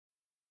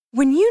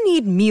When you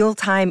need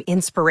mealtime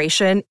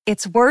inspiration,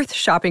 it's worth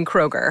shopping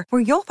Kroger,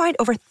 where you'll find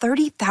over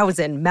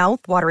 30,000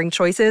 mouth-watering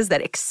choices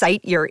that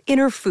excite your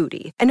inner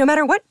foodie. And no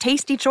matter what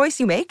tasty choice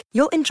you make,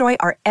 you'll enjoy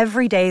our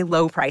everyday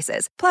low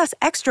prices, plus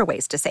extra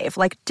ways to save,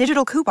 like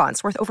digital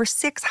coupons worth over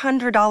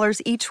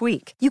 $600 each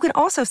week. You can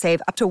also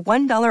save up to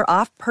 $1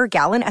 off per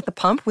gallon at the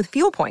pump with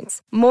fuel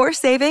points. More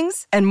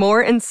savings and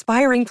more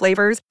inspiring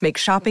flavors make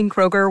shopping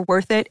Kroger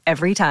worth it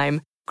every time.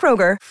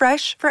 Kroger,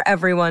 fresh for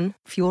everyone.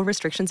 Fuel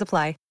restrictions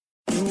apply.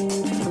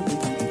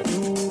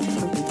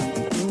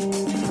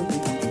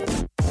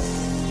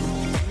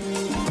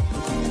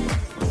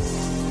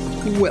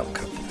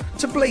 Welcome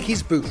to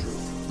Blakey's Boot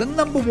Room, the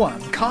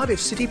 #1 Cardiff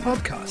City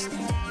podcast.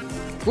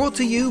 Brought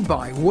to you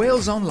by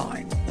Wales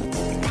Online.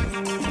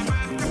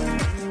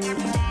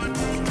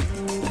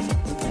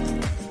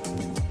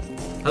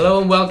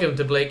 Hello and welcome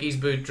to Blakey's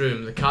Boot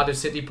Room, the Cardiff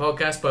City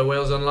podcast by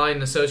Wales Online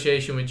in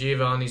association with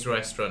Giovanni's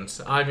Restaurants.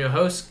 I'm your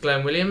host,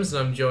 Glenn Williams,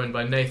 and I'm joined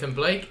by Nathan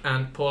Blake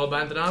and Paul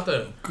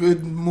Abandonato.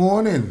 Good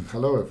morning.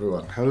 Hello,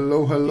 everyone.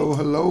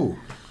 Hello.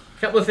 A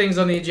couple of things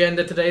on the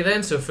agenda today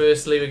then. So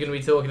firstly, we're going to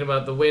be talking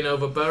about the win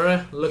over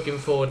Borough, looking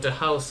forward to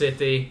Hull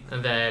City,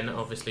 and then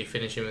obviously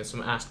finishing with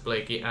some Ask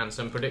Blakey and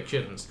some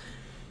predictions.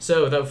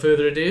 So without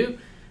further ado,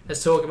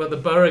 let's talk about the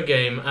Borough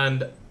game.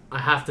 And I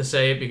have to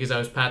say it because I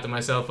was patting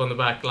myself on the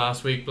back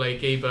last week,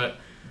 Blakey, but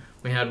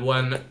we had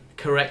one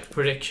correct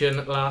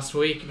prediction last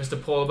week.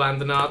 Mr. Paul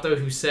Abandonato,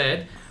 who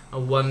said a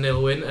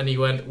 1-0 win, and he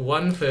went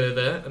one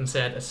further and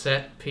said a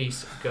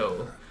set-piece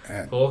goal.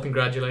 Paul,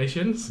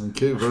 congratulations.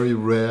 Thank you. Very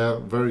rare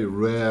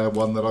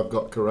one that I've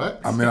got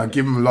correct. I mean, I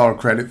give him a lot of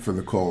credit for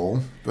the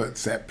call, but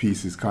set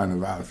piece is kind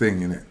of our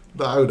thing, isn't it?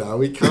 No,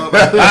 we can't.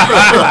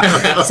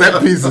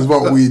 Set piece is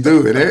what we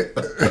do, isn't it?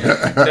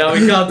 No,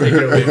 we can't take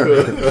it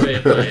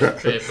away.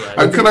 Fair play.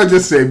 And can I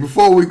just say,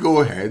 before we go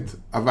ahead,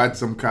 I've had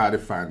some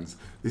Cardiff fans.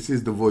 This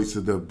is the voice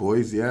of the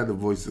boys, the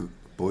voice of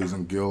boys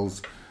and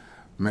girls,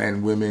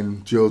 men,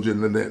 women,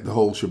 children, the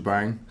whole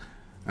shebang.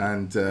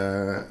 And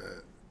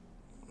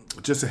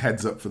just a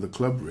heads up for the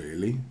club,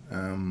 really.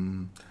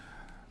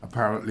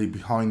 Apparently,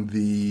 behind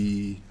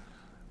the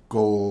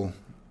goal,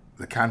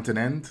 the Canton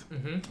end,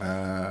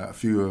 a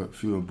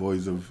few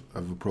boys have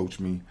approached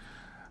me,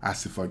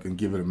 asked if I can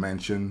give it a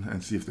mention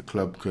and see if the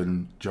club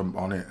can jump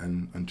on it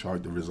and try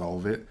to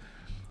resolve it.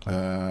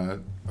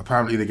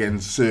 Apparently, they're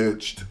getting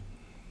searched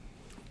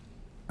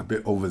a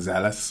bit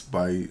overzealous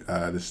by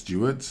the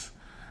stewards,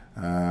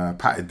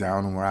 patted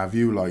down and what have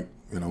you,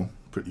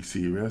 pretty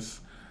serious.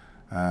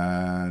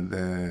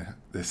 The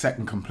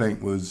second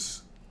complaint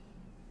was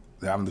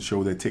they're having to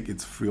show their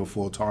tickets 3 or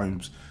 4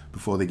 times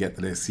before they get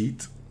to their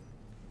seat,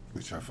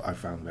 which I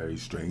found very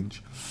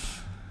strange.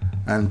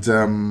 And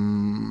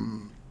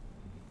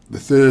the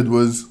third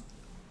was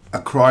a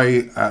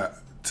cry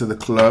to the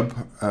club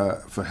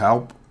for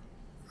help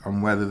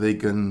on whether they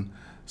can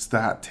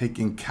start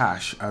taking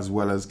cash as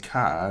well as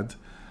card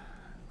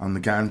on the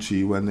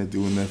gantry when they're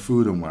doing their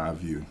food and what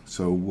have you.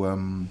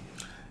 So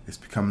it's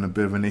becoming a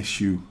bit of an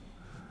issue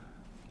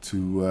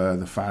to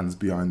the fans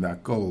behind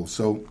that goal.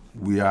 So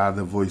we are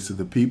the voice of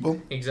the people.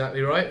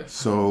 Exactly right.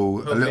 So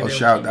hopefully a little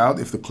shout out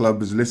if the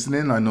club is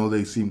listening. I know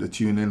they seem to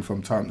tune in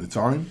from time to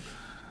time.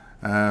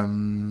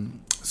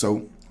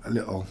 So a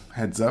little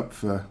heads up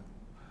for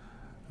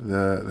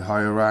the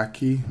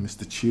hierarchy,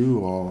 Mr. Chew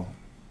or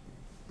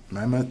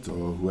Mehmet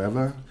or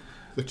whoever.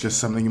 Just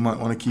something you might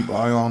want to keep an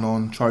eye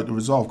on try to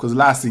resolve. Because the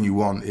last thing you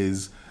want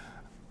is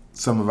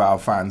some of our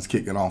fans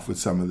kicking off with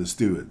some of the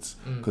stewards.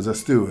 Because the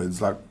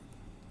stewards,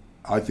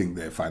 I think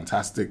they're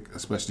fantastic,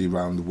 especially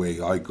around the way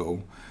I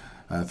go.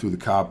 Through the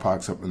car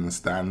parks up in the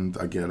stand,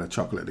 I get a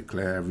chocolate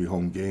eclair every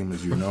home game,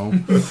 as you know,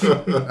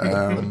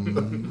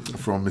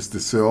 from Mr.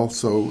 Searle.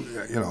 So,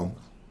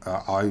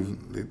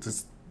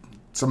 it's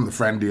some of the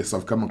friendliest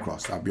I've come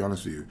across, I'll be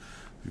honest with you.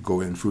 You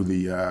go in through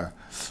the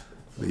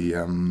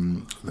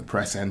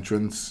press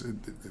entrance.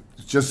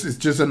 It's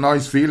just a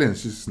nice feeling.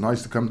 It's just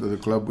nice to come to the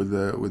club with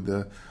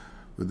the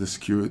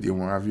security and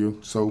what have you.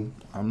 So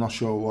I'm not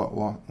sure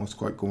what's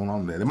quite going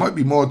on there. There might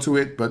be more to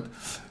it, but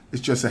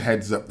it's just a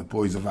heads up. The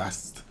boys have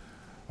asked,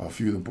 or a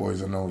few of the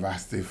boys I know have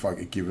asked if I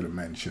could give it a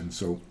mention.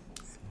 So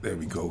there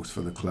we go. It's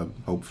for the club.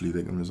 Hopefully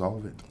they can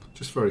resolve it.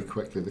 Just very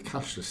quickly, the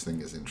cashless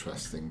thing is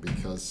interesting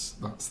because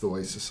that's the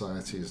way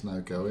society is now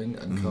going.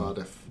 And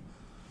Cardiff,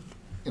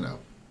 I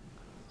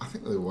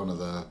think they're one of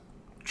the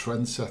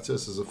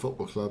trendsetters as a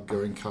football club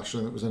going cashless.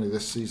 And it was only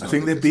this season.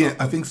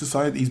 I think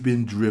society's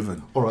been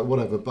driven. All right,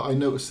 whatever. But I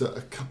noticed that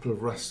a couple of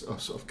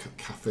sort of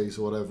cafes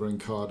or whatever in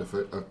Cardiff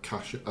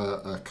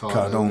are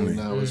card only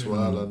now as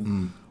well.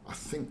 And I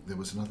think there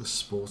was another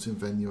sporting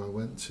venue I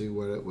went to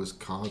where it was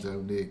card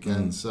only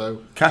again.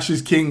 So cash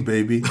is king,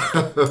 baby.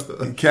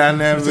 You can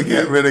never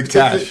get rid of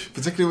cash.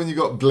 Particularly when you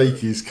got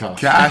Blakey's cash.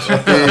 Cash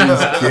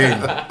is king,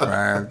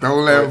 man.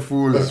 Don't let it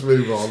fool us. Let's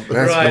move on.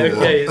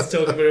 Let's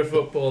talk a bit of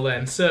football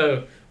then.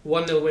 So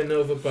 1-0 win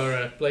over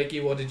Borough. Blakey,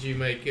 what did you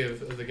make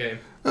of the game?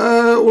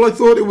 Well, I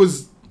thought it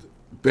was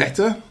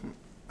better,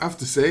 I have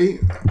to say.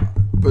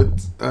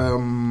 But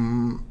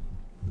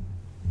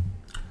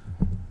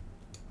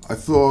I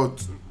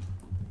thought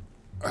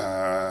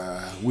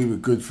we were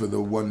good for the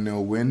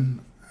 1-0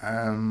 win,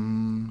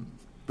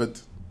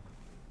 but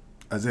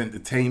as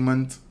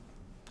entertainment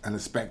and a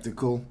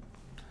spectacle,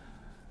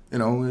 you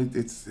know,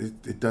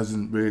 it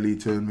doesn't really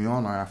turn me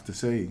on. I have to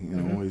say, you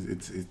know,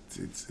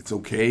 it's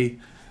okay.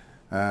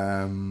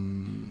 A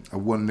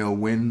 1-0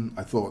 win.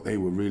 I thought they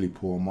were really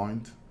poor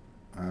mind,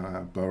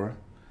 Borough,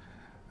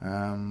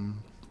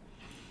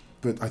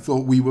 but I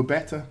thought we were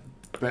better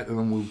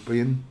than we've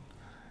been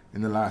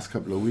in the last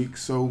couple of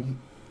weeks. So,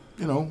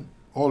 you know,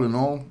 all in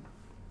all,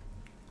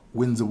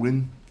 win's a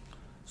win.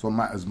 So what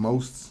matters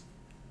most.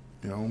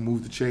 You know,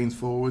 move the chains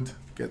forward,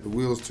 get the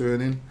wheels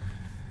turning.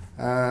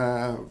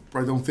 But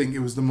I don't think it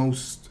was the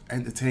most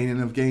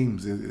entertaining of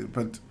games.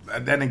 But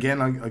then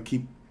again, I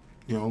keep,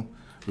 you know,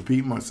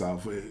 repeating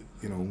myself.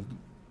 You know,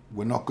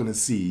 we're not going to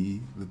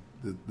see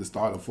the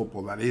style of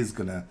football that is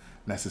going to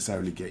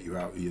necessarily get you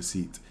out of your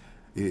seat.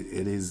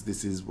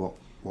 This is what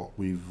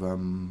we've.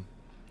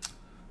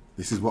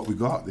 This is what we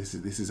got. This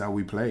is how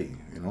we play.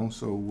 You know,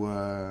 so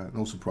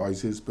no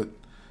surprises. But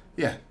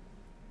yeah,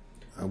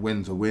 a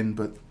win's a win.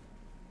 But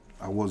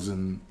I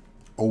wasn't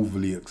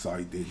overly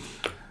excited.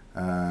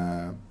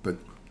 But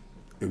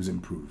it was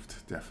improved,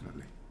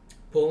 definitely.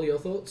 Paul, your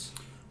thoughts?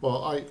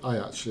 Well, I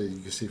actually,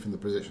 you can see from the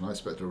position, I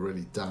expected a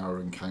really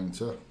dour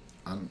encounter,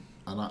 and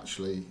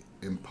actually,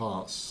 in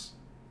parts,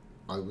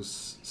 I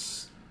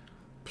was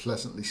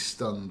pleasantly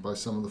stunned by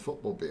some of the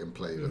football being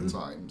played at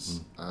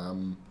times.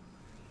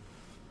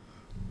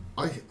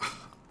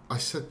 I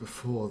said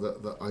before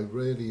that I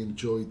really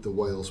enjoyed the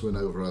Wales win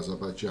over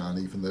Azerbaijan,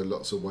 even though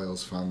lots of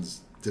Wales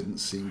fans didn't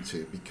seem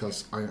to,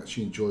 because I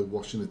actually enjoyed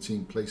watching the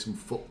team play some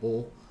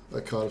football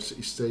at Cardiff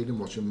City Stadium,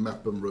 watching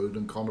Mepham Road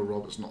and Connor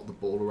Roberts knock the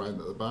ball around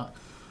at the back.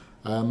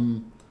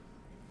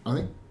 I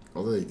think,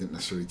 although they didn't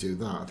necessarily do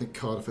that, I think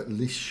Cardiff at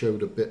least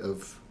showed a bit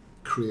of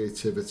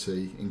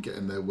creativity in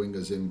getting their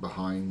wingers in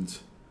behind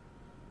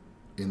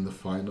in the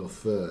final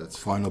third.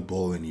 Final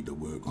ball they need to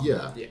work on.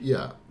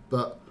 Yeah.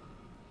 But,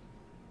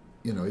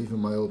 you know, even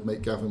my old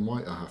mate Gavin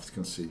White, I have to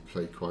concede,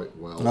 played quite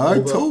well. I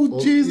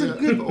told you he's a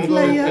good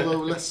player.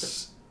 Although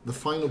the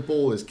final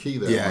ball is key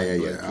there.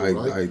 Yeah.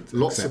 Right?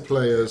 Lots of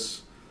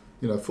players,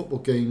 you know, football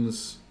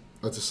games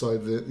are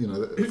decided that, you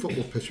know, the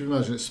football pitch, you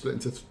imagine it's split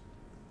into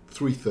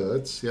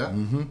 3/3, yeah?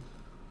 Mm-hmm.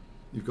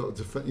 You've got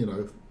the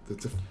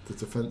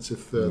defensive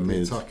third,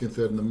 the attacking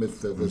third and the mid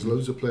third. There's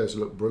loads of players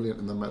who look brilliant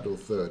in the middle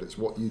third. It's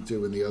what you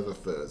do in the other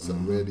thirds that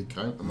really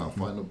count, and that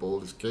final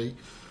ball is key.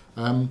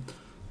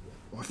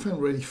 What I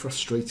found really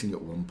frustrating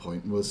at one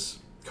point was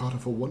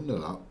Cardiff are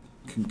 1-0 up,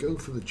 can go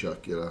for the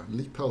jugular.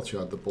 Lee Peltier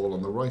had the ball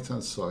on the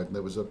right-hand side, and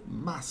there was a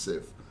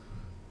massive,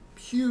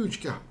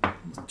 huge gap,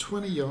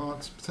 20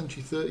 yards,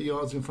 potentially 30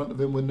 yards in front of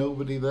him with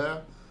nobody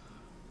there.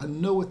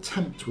 And no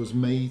attempt was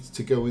made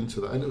to go into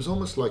that. And it was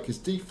almost like his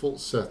default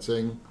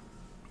setting,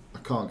 I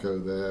can't go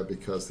there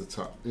because the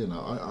tap, you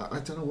know, I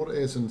don't know what it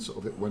is, and sort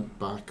of it went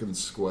back and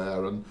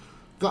square, and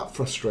that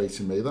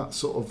frustrated me, that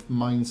sort of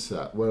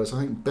mindset, whereas I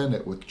think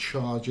Bennett would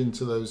charge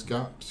into those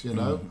gaps, you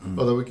know,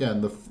 although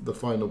again the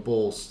final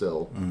ball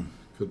still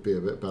could be a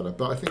bit better.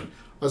 But I think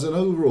as an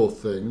overall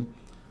thing,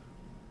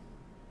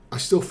 I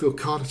still feel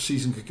Cardiff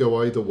season could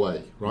go either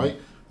way, right?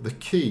 The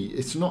key,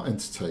 it's not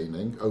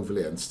entertaining,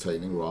 overly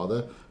entertaining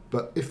rather,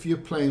 but if you're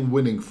playing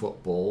winning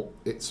football,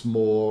 it's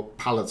more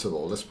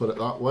palatable, let's put it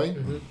that way.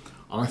 And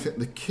I think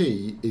the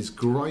key is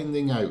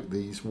grinding out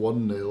these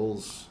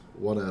 1-0s,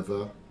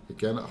 whatever,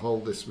 again at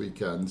Hull this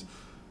weekend,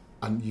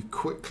 and you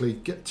quickly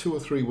get 2 or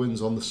 3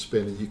 wins on the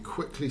spin, and you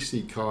quickly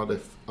see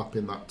Cardiff up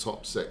in that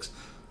top 6,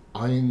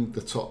 eyeing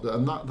the top,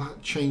 and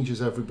that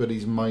changes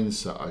everybody's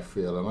mindset, I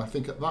feel. And I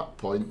think at that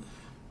point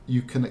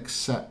you can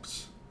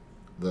accept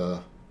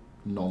the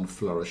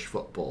non-flourish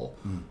football.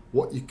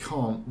 What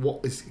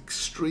is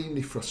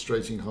extremely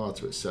frustrating, hard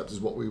to accept, is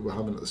what we were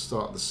having at the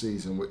start of the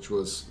season, which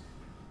was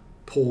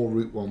poor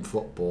Route 1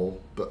 football,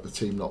 but the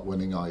team not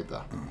winning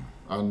either.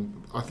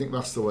 And I think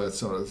that's the way it's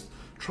sort of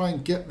try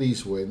and get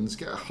these wins,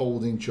 get a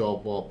holding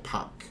job while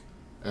Pack,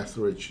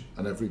 Etheridge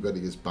and everybody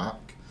is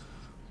back.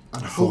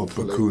 And I thought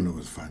Bakuna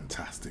was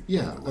fantastic.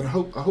 Yeah, and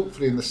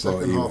hopefully in the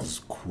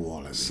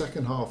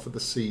second half of the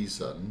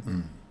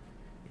season,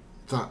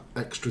 that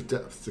extra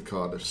depth to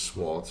Cardiff's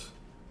squad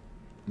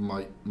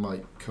might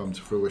come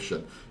to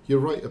fruition. You're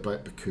right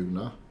about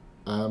Bakuna.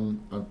 And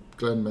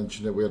Glenn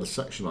mentioned it. We had a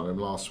section on him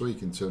last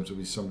week in terms of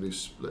he's somebody who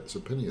splits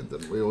opinion,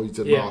 didn't we? Or he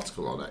did an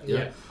article on it.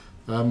 Yeah.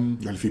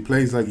 And if he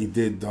plays like he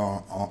did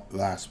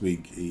last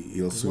week,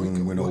 he'll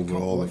soon win over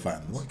all the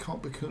fans. Why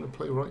can't Bakuna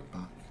play right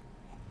back?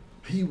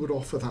 He would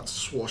offer that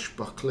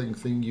swashbuckling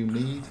thing you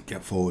need.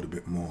 Get forward a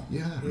bit more.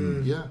 Yeah.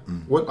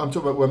 I'm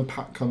talking about when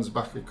Pack comes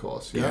back, of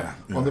course. Yeah.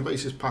 On the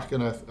basis Pack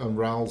and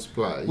Ral's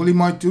play. Well, he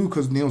might do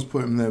because Neil's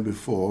put him there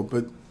before.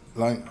 But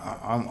like,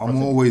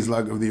 I'm always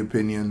like of the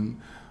opinion,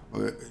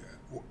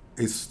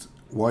 it's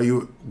why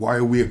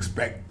would we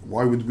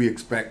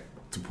expect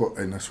to put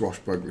in a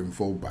swashbuckling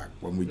fullback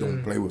when we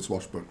don't play with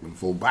swashbuckling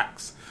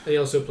fullbacks? He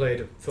also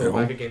played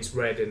fullback against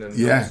Reading, and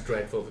that was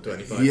dreadful for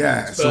 25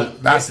 minutes. So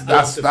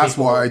that's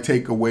why I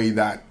take away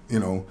that,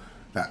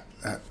 that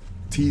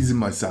teasing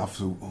myself.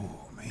 So,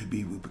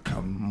 maybe we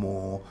become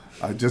more.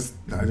 I just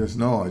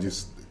know. I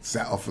just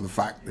set off for the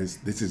fact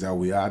this is how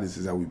we are. This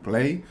is how we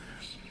play,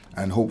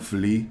 and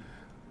hopefully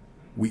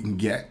we can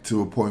get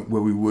to a point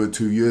where we were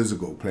 2 years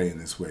ago playing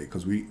this way,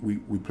 because we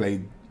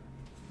played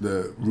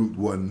the Route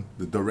 1,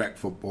 the direct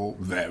football,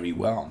 very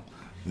well.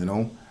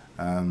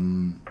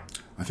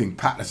 I think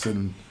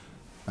Patterson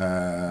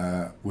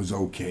was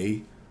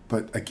okay,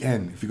 but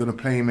again, if you're going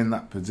to play him in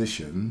that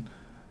position,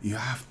 you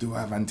have to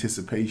have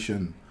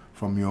anticipation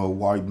from your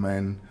wide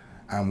men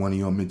and one of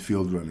your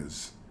midfield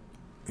runners,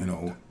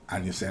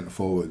 and your centre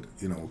forward.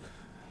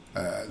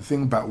 The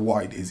thing about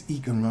White is he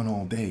can run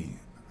all day,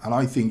 and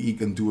I think he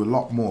can do a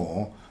lot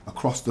more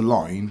across the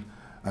line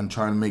and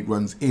try and make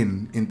runs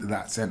into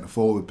that centre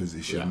forward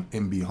position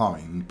in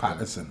behind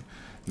Patterson.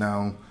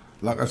 Now,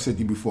 like I've said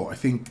to you before, I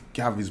think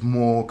Gav is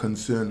more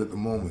concerned at the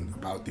moment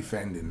about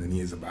defending than he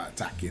is about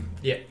attacking.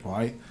 Yeah.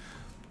 Right?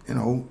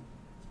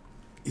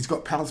 He's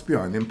got Peltz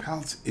behind him.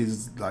 Peltz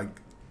is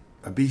like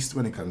a beast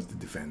when it comes to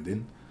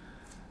defending.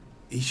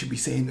 He should be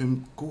saying to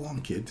him, go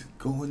on, kid.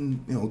 Go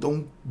and,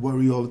 don't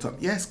worry all the time.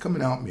 Yes, come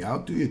and help me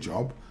out. Do your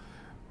job.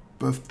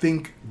 But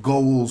think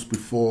goals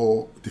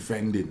before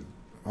defending.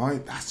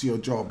 Right? That's your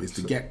job, is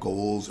to get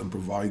goals and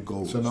provide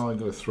goals. So now I'm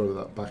going to throw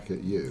that back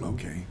at you.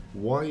 Okay.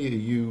 Why are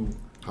you,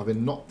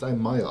 having knocked down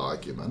my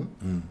argument,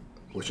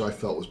 which I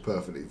felt was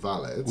perfectly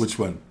valid... Which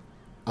one?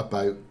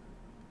 About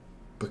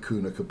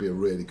Bacuna could be a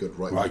really good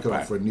right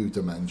back for a new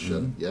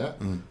dimension,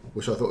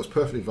 which I thought was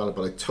perfectly valid,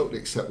 but I totally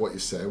accept what you're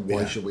saying.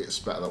 Why should we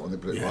expect that when they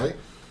put it right?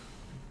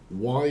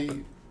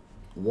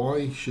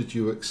 Why should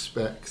you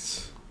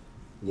expect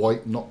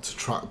White not to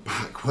track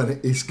back when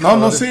it is Cardiff? No, I'm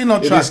not saying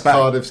not track back.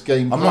 Cardiff's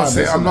game plan,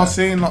 I'm not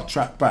saying not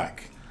track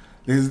back.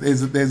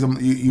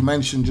 You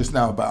mentioned just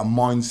now about a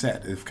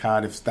mindset. If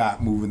Cardiff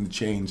start moving the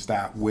chain,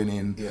 start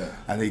winning,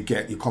 and they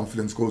get, your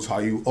confidence goes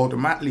high, you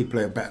automatically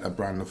play a better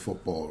brand of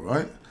football,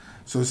 right?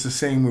 So it's the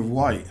same with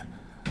White,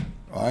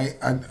 right?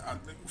 And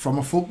from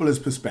a footballer's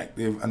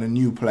perspective and a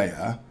new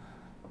player,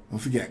 don't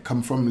forget,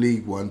 come from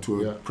League One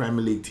to a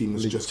Premier League team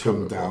that's just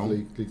come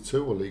down. League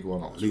Two or League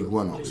One Oxford? League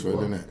One Oxford,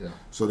 isn't it? Yeah.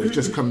 So they've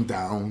just come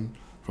down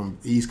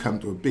he's come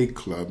to a big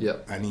club,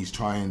 and he's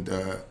trying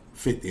to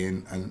fit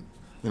in, and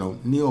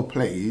Neil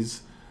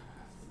plays,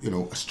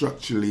 a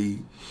structurally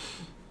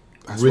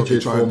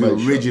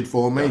rigid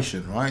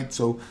formation, right?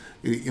 So,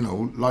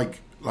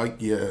 like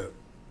your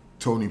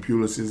Tony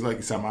Pulis,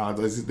 like Sam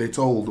Allardyce, the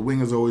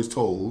wingers always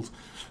told,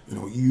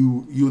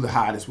 you're the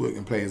hardest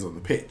working players on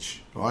the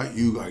pitch, right?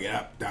 You got to get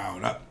up,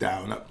 down, up,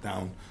 down, up,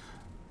 down.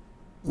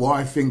 What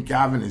I think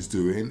Gavin is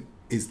doing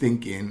is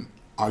thinking,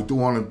 I don't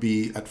want to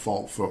be at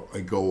fault for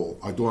a goal.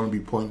 I don't want to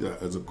be pointed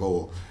at as a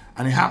goal.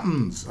 And it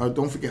happens.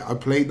 Don't forget, I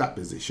played that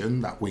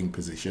position, that wing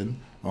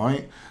position,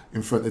 right,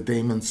 in front of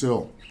Damon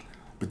Searle.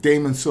 But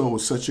Damon Searle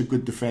was such a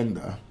good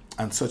defender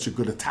and such a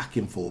good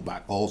attacking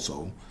fullback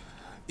also.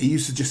 He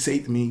used to just say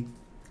to me,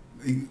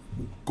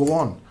 go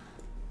on,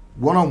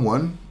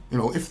 one-on-one.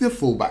 If the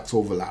fullback's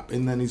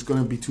overlapping, then he's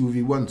going to be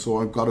 2v1,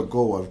 so I've got to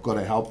go, I've got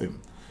to help him.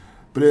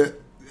 But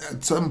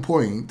at some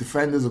point,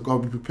 defenders have got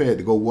to be prepared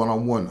to go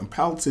one-on-one. And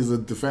Peltz is a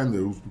defender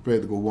who's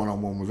prepared to go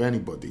one-on-one with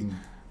anybody,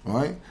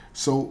 right?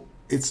 So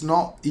it's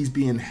not he's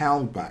being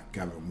held back,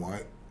 Gavin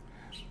White.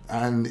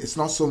 And it's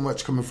not so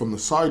much coming from the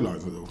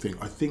sidelines, I don't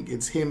think. I think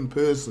it's him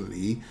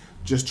personally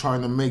just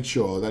trying to make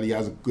sure that he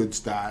has a good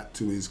start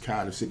to his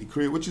Cardiff City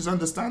career, which is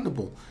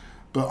understandable.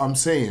 But I'm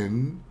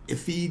saying,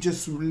 if he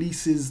just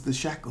releases the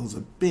shackles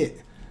a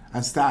bit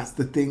and starts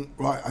to think,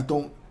 right,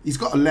 he's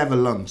got a level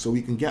lung, so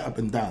he can get up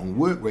and down.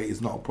 Work rate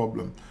is not a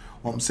problem.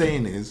 What I'm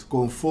saying is,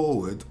 going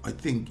forward, I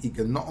think he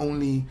can not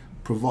only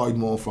provide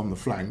more from the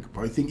flank,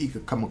 but I think he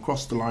could come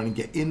across the line and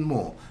get in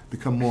more,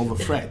 become more of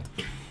a threat.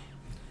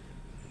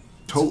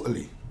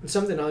 Totally.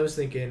 Something I was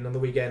thinking on the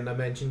weekend, I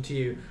mentioned to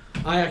you,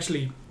 I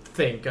actually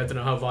think, I don't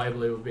know how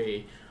viable it would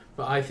be,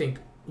 but I think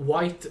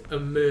White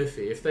and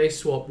Murphy, if they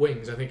swap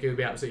wings, I think it would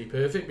be absolutely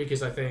perfect,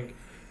 because I think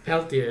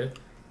Peltier,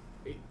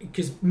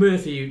 because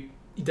Murphy,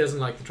 he doesn't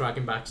like the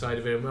tracking back side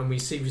of him, and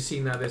we've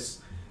seen that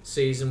this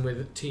season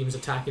with teams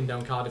attacking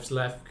down Cardiff's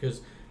left,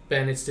 because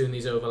Bennett's doing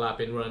these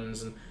overlapping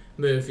runs and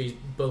Murphy's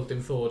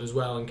bolting forward as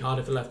well, and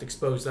Cardiff are left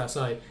exposed that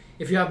side.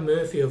 If you have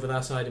Murphy over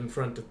that side in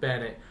front of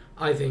Bennett,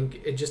 I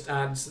think it just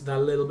adds that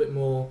little bit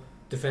more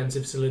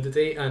defensive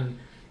solidity, and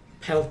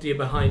Peltier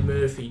behind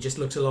Murphy just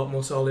looks a lot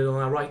more solid on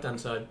that right hand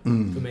side for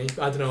me.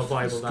 I don't know how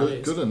viable that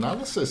is. Good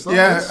analysis. The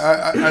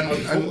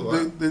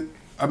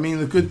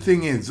good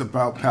thing is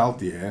about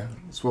Peltier,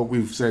 it's what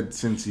we've said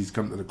since he's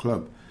come to the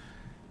club.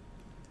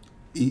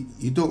 You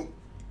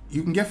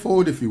can get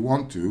forward if you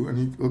want to,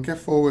 and he'll get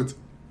forward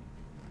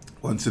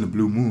once in a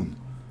blue moon.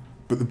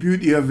 But the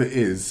beauty of it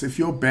is, if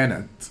you're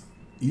Bennett,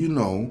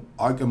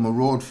 I can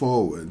maraud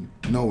forward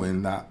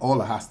knowing that all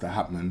that has to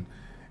happen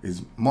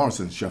is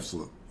Morrison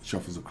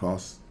shuffles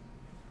across,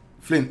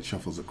 Flint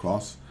shuffles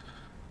across,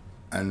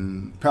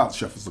 and Peltz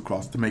shuffles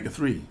across to make a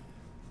 3.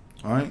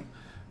 All right?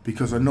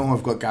 because I know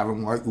I've got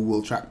Gavin White who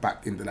will track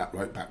back into that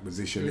right back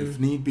position if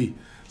need be.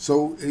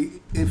 So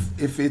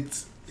if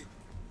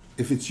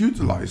it's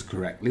utilised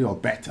correctly or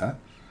better,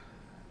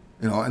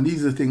 and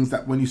these are things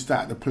that when you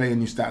start to play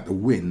and you start to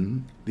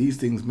win, these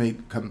things may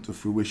come to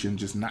fruition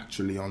just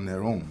naturally on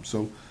their own.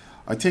 So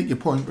I take your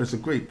point, but it's a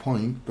great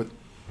point. But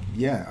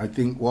yeah, I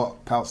think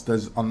what Peltz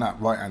does on that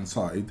right hand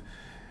side,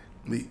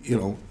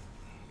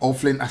 or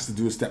Flint has to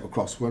do a step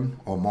across one,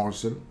 or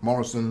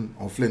Morrison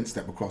or Flint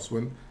step across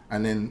one,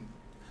 and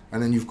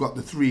then you've got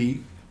the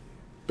three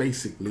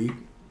basically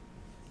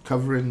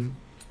covering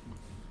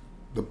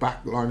the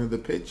back line of the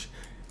pitch.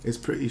 It's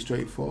pretty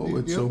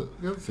straightforward. The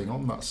other thing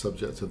on that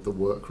subject of the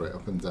work rate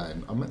up and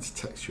down, I meant to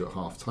text you at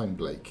half time,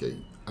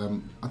 Blakey. I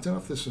don't know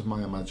if this was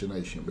my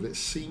imagination, but it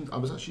seemed I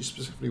was actually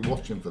specifically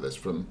watching for this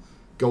from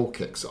goal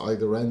kicks at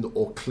either end,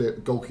 or clear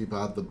goalkeeper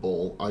had the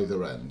ball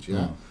either end.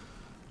 Yeah.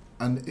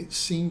 And it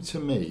seemed to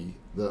me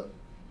that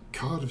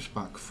Cardiff's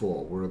back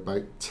four were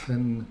about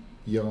 10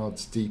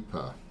 yards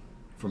deeper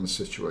from a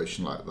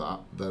situation like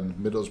that than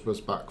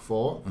Middlesbrough's back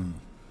four.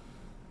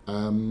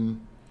 And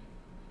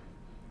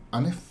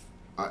if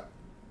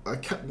I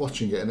kept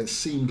watching it, and it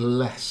seemed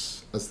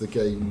less as the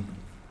game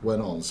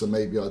went on, so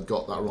maybe I'd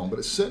got that wrong, but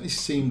it certainly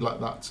seemed like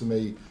that to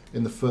me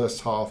in the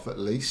first half at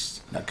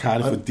least. That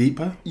Cardiff were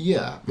deeper?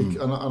 Yeah,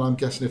 and I'm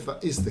guessing if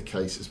that is the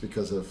case, it's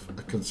because of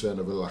a concern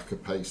of a lack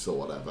of pace or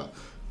whatever.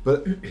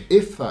 But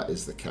if that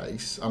is the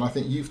case, and I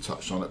think you've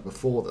touched on it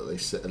before, that they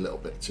sit a little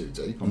bit too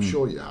deep, I'm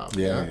sure you have.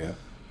 Yeah.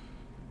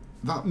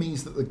 That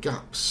means that the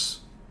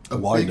gaps are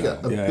wider,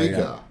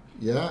 bigger.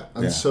 Yeah,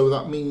 and so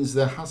that means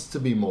there has to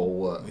be more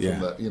work from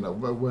that,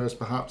 whereas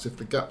perhaps if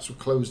the gaps were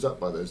closed up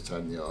by those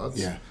 10 yards.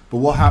 Yeah, but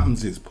what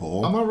happens is,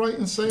 Paul... Am I right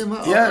in saying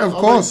that? Yeah, of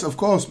course.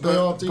 They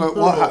are deeper,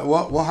 but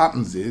what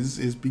happens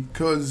is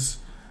because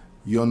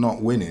you're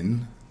not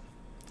winning,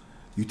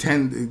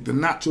 the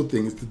natural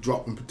thing is to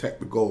drop and protect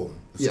the goal.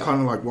 It's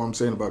kind of like what I'm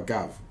saying about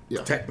Gav.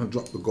 Protect and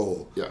drop the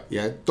goal.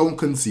 Yeah, don't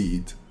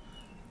concede,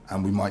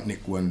 and we might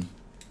nick one,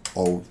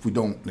 or if we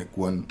don't nick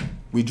one,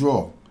 we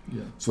draw.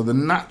 Yeah. So the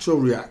natural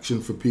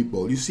reaction for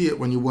people, you see it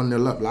when you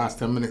 1-0 up last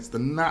 10 minutes, the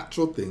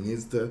natural thing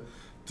is to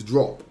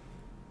drop,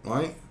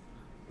 right?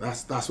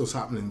 That's what's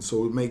happening.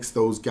 So it makes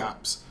those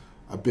gaps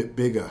a bit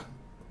bigger.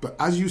 But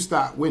as you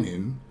start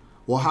winning,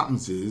 what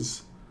happens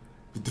is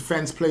the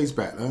defence plays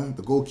better,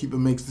 the goalkeeper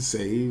makes the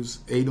saves,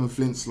 Aidan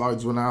Flint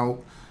slides one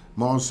out,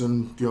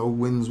 Morrison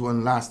wins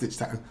one last-ditch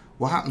tackle.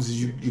 What happens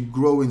is you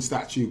grow in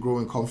stature, you grow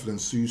in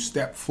confidence, so you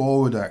step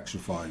forward an extra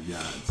 5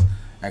 yards.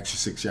 Extra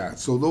 6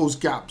 yards. So those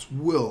gaps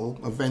will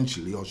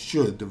eventually, or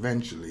should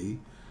eventually,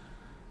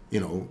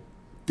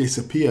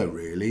 disappear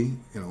really.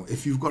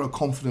 If you've got a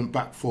confident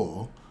back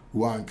four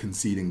who aren't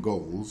conceding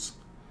goals,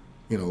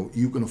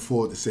 you can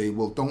afford to say,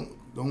 well,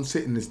 don't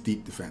sit in this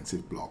deep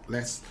defensive block.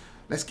 Let's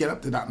get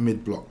up to that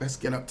mid block. Let's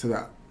get up to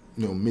that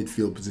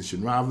midfield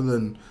position rather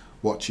than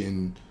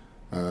watching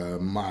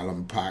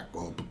Marlon Pack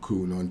or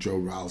Bakuna and Joe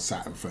Rowell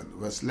sat in front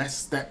of us. Let's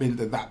step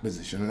into that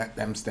position and let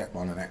them step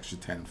on an extra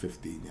 10,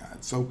 15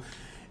 yards. So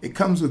it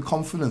comes with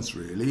confidence,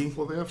 really.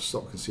 Well, they have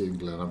stopped conceding,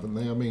 Glenn, haven't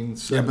they? I mean,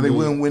 yeah, but they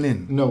weren't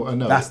winning. No, I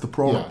know. That's the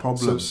problem.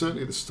 So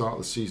certainly at the start of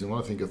the season, when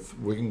I think of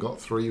Wigan got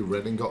 3,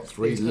 Reading got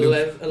 3,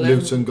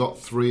 Luton got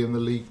 3 in the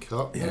League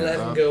Cup.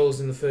 11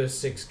 goals in the first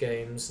 6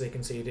 games they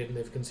conceded, and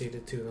they've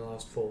conceded 2 in the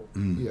last 4.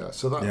 Yeah,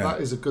 so that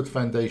is a good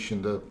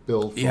foundation to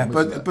build from. Yeah,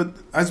 but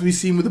as we've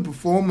seen with the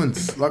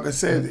performance, like I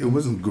said, it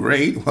wasn't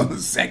great, it wasn't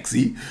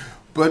sexy,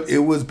 but it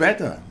was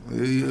better.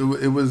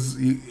 It was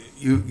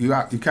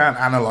you can't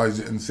analyse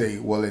it and say,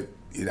 well, it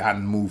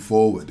hadn't moved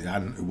forward.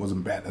 It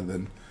wasn't better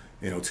than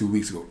 2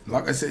 weeks ago.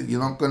 Like I said, you're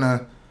not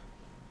gonna,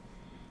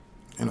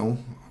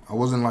 I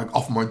wasn't like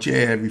off my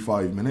chair every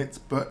 5 minutes,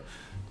 but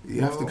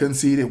you have to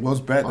concede it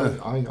was better.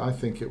 I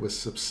think it was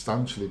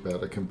substantially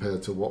better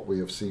compared to what we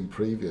have seen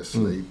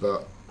previously.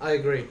 But I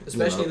agree,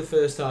 especially the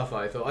first half.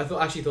 I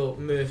actually thought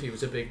Murphy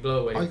was a big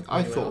blow.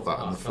 I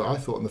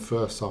thought in the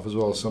first half as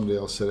well. Somebody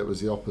else said it was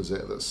the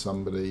opposite,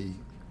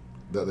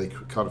 that they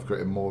kind of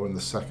created more in the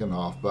second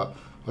half, but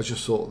I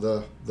just thought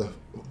the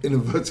in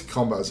inverted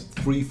commas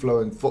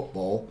free-flowing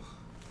football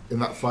in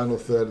that final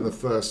third in the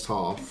first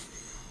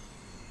half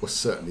was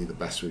certainly the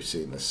best we've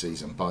seen this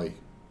season by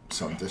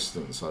some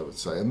distance, I would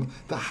say. And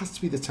that has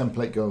to be the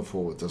template going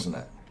forward, doesn't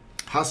it?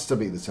 Has to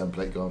be the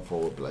template going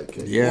forward,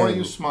 Blakey. Yeah. Why are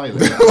you smiling?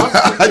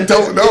 I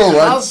don't know.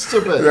 It has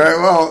to be.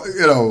 Yeah,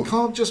 well,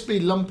 can't just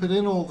be lumping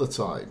in all the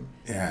time.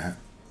 Yeah.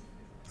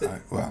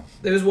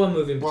 There was one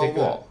move in particular.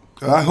 Well, what?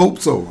 I hope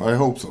so.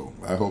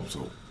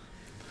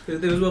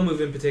 There was one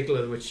move in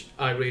particular which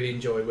I really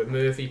enjoyed, where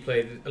Murphy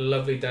played a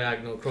lovely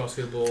diagonal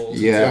crossfield ball.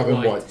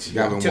 Gavin White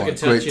took a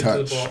touch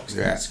into the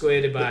box,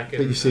 squared it back.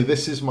 But you see,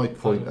 this is my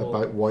point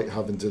about White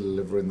having to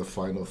deliver in the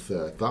final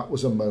third. That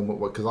was a moment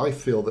where, because I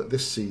feel that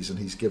this season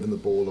he's given the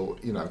ball,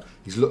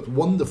 he's looked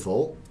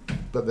wonderful,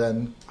 but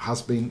then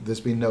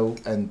there's been no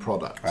end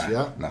product.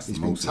 He's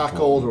been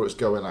tackled or it's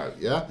going out.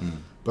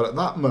 But at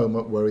that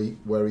moment where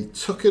he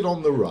took it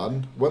on the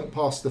run, went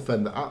past the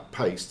defender at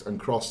pace and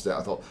crossed it,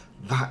 I thought,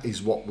 that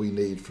is what we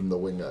need from the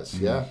wingers.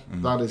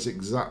 That is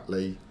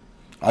exactly.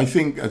 I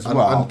think as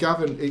well. And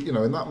Gavin, in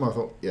that moment I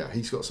thought,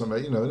 he's got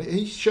something, and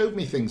he showed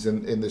me things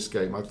in this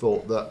game I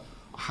thought that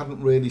I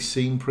hadn't really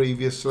seen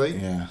previously.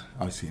 Yeah,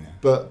 I've seen it.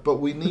 But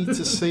we need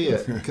to see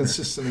it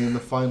consistently in the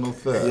final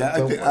third.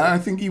 Yeah, I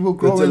think he will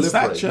grow in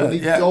stature. We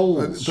need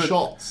goals,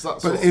 shots,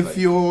 that sort of thing.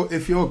 But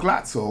if you're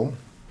Glatzel,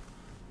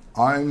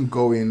 I'm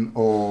going,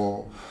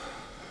 or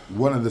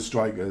one of the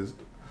strikers,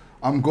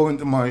 I'm going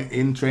to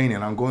in training,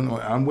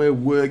 and we're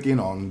working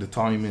on the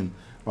timing.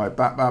 Right,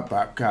 back,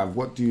 Cav,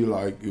 what do you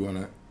like? You want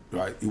to,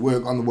 right, you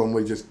work on the one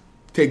where he just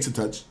takes a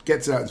touch,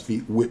 gets it out his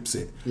feet, whips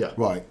it. Yeah.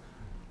 Right.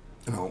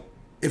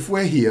 If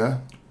I'm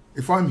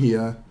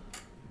here,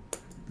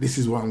 this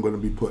is where I'm going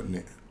to be putting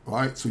it.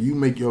 Right? So you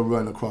make your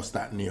run across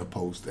that near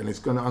post, and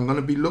I'm going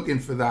to be looking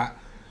for that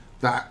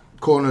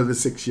corner of the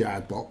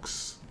 6-yard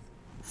box,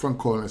 front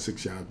corner of the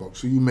 6-yard box.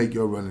 So you make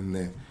your run in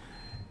there.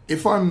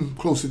 If I'm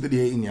closer to the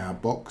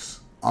 18-yard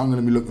box, I'm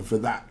going to be looking for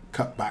that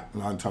cut back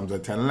 9 times out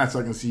of 10, unless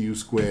I can see you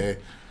square,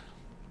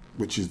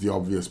 which is the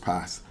obvious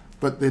pass.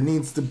 But there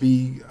needs to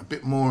be a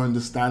bit more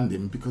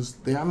understanding because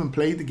they haven't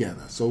played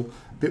together. So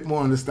a bit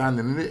more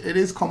understanding. And it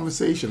is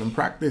conversation and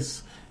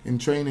practice in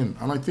training.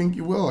 And I think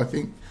you will. I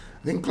think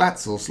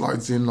Glatzel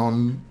slides in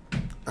on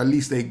at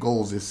least 8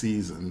 goals this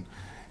season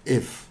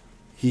if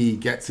he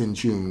gets in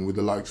tune with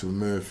the likes of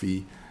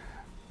Murphy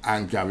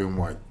and Gavin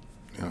White.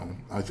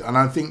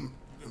 I think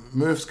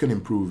Murphs can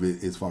improve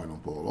his final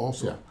ball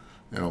also. Yeah.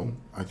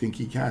 I think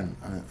he can.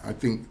 I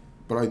think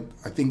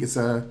it's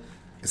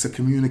a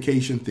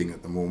communication thing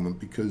at the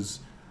moment because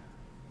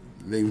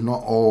they've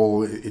not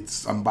all.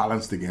 It's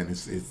unbalanced again.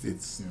 It's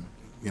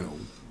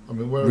I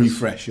mean,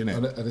 refresh, isn't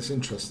it? And it's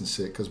interesting to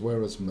see it because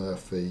whereas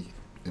Murphy,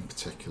 in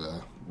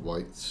particular,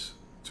 White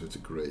to a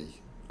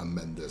degree, and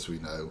Mendes, we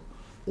know,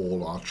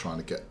 all are trying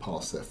to get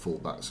past their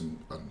fullbacks and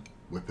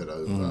whip it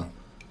over.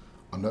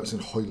 I'm noticing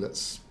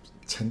Hoylett's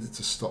tended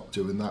to stop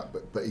doing that,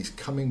 but he's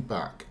coming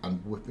back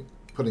and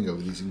putting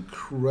over these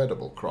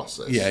incredible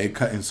crosses. Yeah, he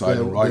cut inside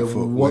the right foot.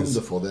 They're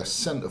wonderful. They're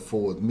centre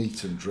forward,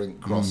 meat and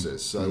drink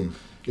crosses. So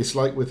it's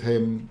like with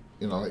him,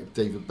 like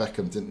David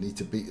Beckham didn't need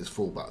to beat his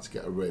fullback to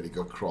get a really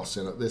good cross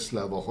in. At this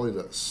level,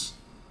 Hoylett's,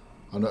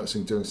 I'm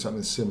noticing, doing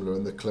something similar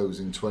in the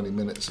closing 20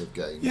 minutes of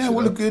games. Yeah,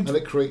 well, good. And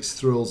it creates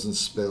thrills and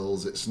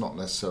spills. It's not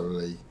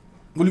necessarily.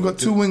 Well, you've got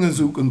 2 wingers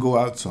who can go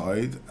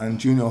outside, and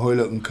Junior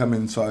Hoylett can come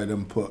inside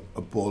and put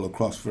a ball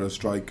across for a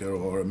striker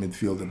or a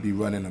midfielder, be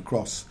running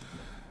across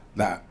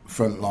that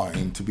front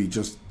line to be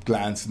just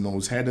glancing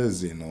those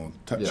headers in or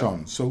touch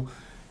on. So,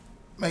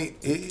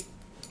 mate,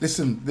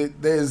 listen,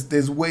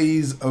 there's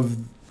ways of,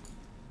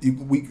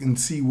 we can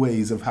see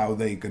ways of how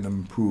they can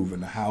improve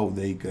and how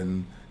they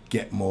can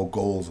get more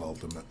goals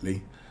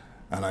ultimately.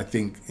 And I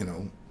think,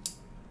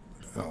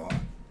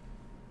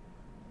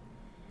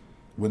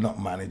 we're not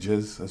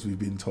managers, as we've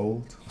been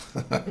told.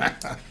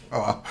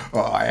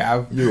 I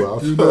have. You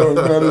have. You're not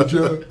a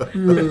manager.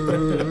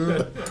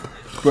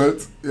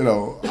 But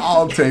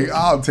I'll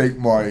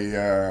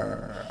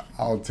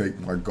take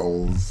my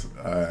goals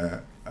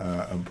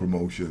and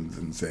promotions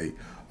and say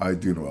I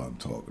do know what I'm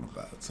talking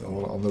about. So I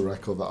want on the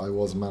record that I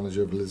was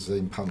manager of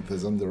Lisbon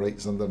Panthers under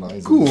 8s, under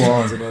 9s, Go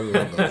on. and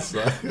 11s.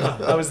 So.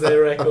 That was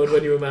their record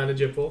when you were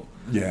manager, Paul.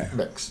 Yeah.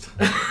 Next.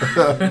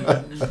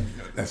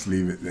 Let's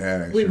leave it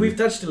there. We've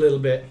touched a little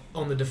bit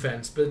on the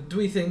defence, but do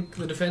we think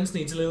the defence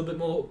needs a little bit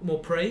more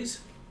praise?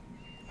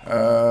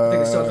 I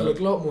think it's starting to look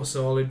a lot more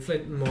solid.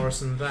 Flint and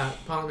Morrison,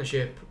 that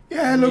partnership.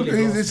 Yeah, look,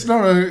 it's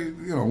not a,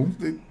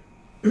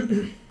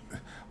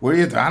 we're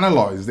here to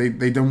analyse.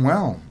 They done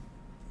well.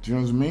 Do you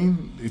know what I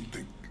mean?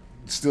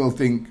 Still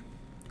think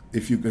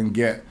if you can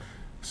get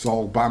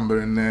Saul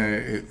Bamba in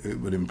there, it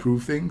would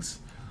improve things.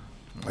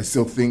 I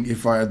still think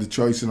if I had the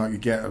choice and I could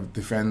get a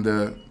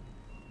defender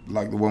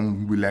like the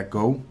one we let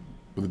go,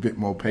 with a bit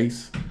more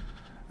pace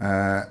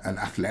and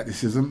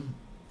athleticism,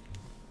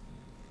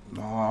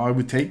 I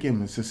would take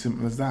him. It's as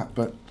simple as that.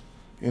 But,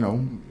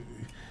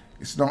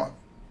 it's not.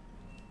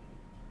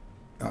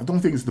 I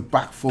don't think it's the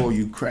back four.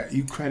 You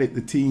credit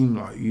the team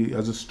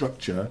as a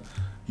structure.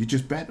 You're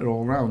just better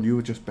all round. You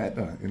were just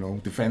better.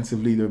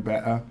 Defensively they're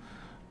better,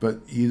 but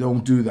you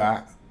don't do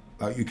that.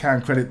 Like, you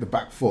can't credit the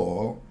back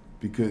four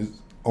because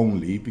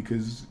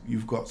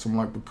you've got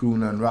someone like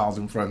Bakuna and Riles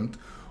in front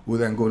who are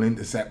then going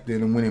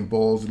intercepting and winning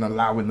balls and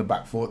allowing the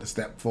back four to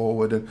step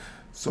forward. And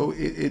so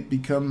it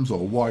becomes,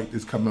 or White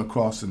is coming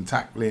across and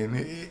tackling.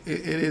 It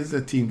is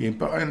a team game.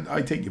 But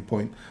I take your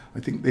point. I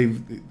think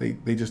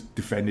they just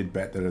defended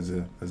better as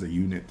a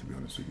unit, to be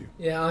honest with you.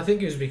 Yeah, I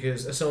think it was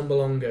because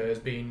Assombalonga has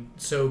been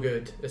so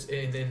good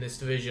in this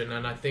division,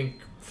 and I think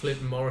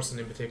Flint and Morrison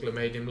in particular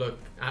made him look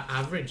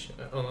average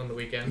on the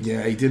weekend.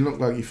 Yeah, he didn't look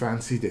like he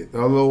fancied it.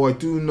 Although I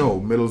do know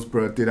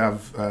Middlesbrough did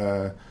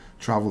have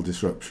travel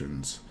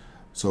disruptions.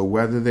 So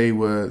whether they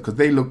were, because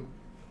they look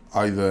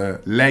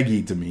either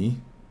leggy to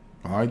me,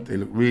 right? They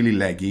look really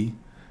leggy.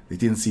 They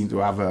didn't seem to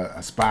have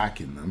a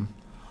spark in them.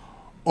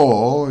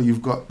 or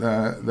you've got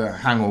the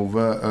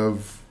hangover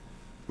of,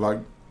 like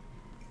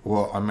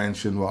what I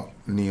mentioned, what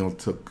Neil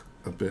took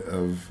a bit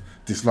of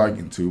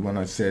disliking to when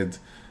I said,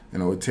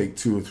 it'd take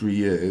 2 or 3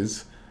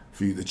 years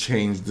for you to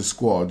change the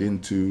squad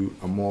into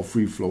a more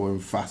free-flowing,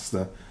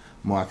 faster,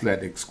 more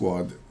athletic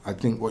squad. I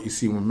think what you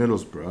see with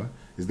Middlesbrough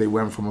is they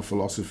went from a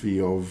philosophy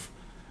of,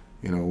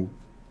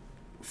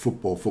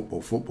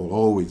 football,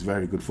 always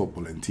very good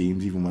footballing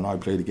teams, even when I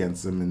played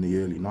against them in the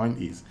early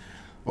 90s,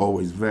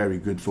 always very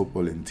good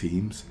footballing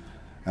teams.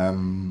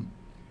 But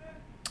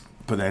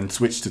then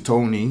switched to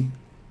Tony,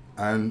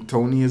 and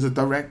Tony is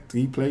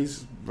he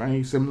plays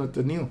very similar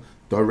to Neil,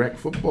 direct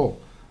football.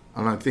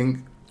 And I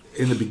think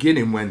in the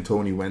beginning when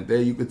Tony went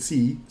there, you could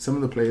see some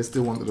of the players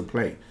still wanted to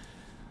play.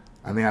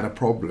 And they had a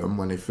problem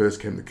when they first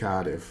came to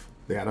Cardiff.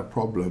 They had a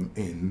problem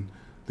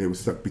they were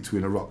stuck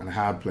between a rock and a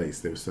hard place.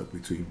 They were stuck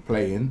between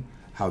playing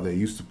how they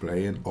used to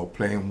play or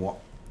playing what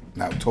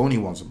now Tony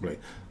wants to play.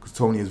 Because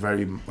Tony is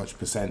very much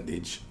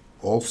percentage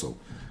also,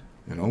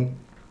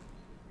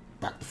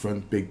 back to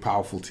front, big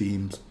powerful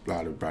teams,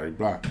 blah, blah, blah,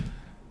 blah.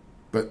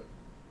 But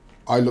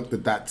I looked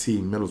at that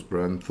team,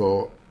 Middlesbrough, and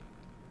thought,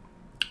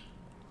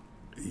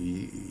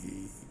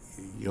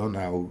 you're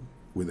now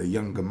with a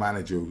younger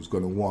manager who's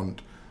going to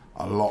want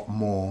a lot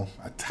more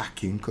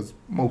attacking, because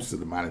most of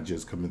the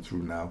managers coming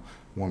through now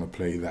want to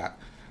play that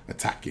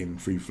attacking,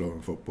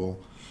 free-flowing football,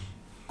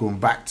 going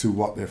back to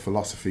what their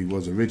philosophy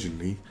was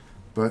originally.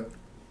 But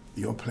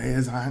your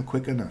players aren't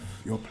quick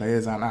enough. Your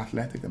players aren't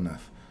athletic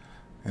enough.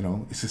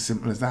 It's as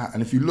simple as that.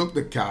 And if you looked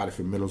at Cardiff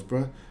and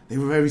Middlesbrough, they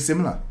were very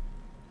similar.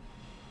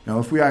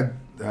 If we had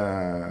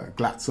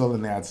Glatzel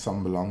and they had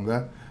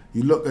Sambalonga,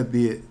 you look at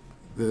the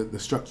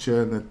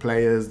structure and the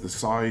players, the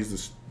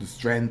size, the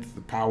strength,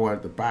 the power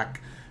at the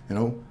back,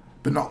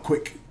 but not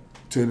quick,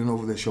 turning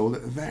over their shoulder.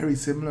 Very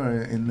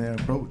similar in their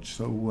approach.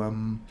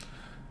 So,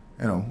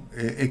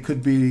 it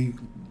could be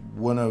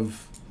one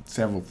of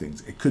several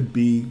things. It could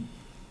be,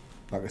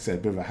 like I said,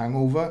 a bit of a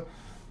hangover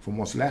from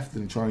what's left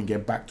and try and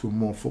get back to a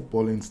more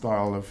footballing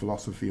style and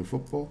philosophy of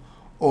football,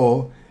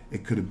 or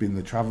it could have been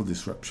the travel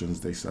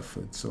disruptions they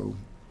suffered. So,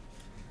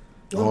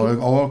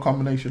 or a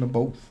combination of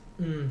both.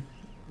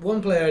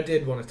 One player I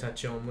did want to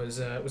touch on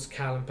was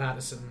Callum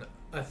Paterson.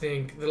 I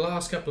think the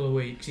last couple of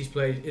weeks he's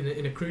played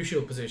in a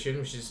crucial position,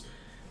 which is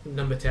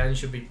number 10,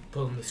 should be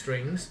pulling the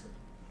strings,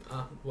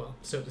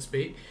 so to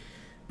speak.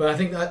 But I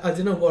think I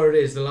don't know what it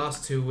is. The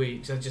last 2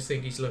 weeks, I just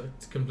think he's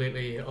looked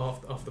completely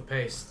off the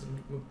pace.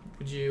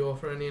 Would you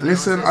offer any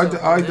analysis?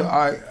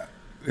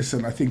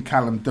 Listen, I think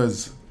Callum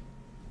does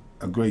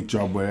a great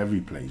job wherever he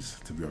plays.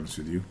 To be honest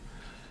with you,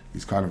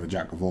 he's kind of a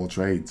jack of all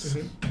trades.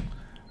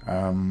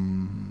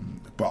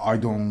 But I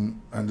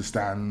don't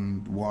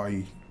understand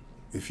why,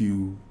 if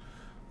you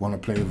want to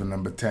play with a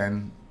number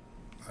 10,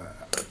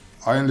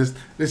 I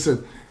understand.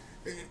 Listen.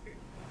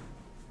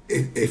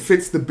 It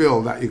fits the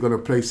bill that you're going to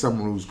play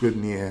someone who's good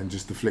in the air and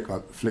just to flick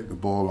the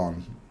ball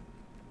on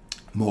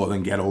more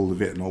than get hold of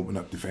it and open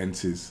up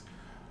defences.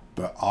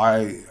 But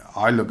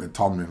I look at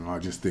Tomlin and I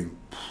just think,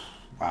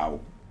 wow.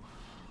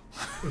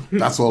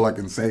 That's all I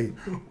can say.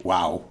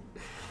 Wow.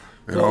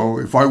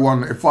 If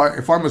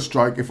I'm a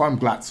strike, if I'm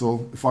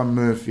Glatzel, if I'm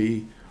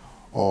Murphy,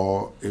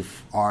 or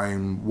if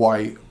I'm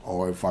White,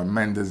 or if I'm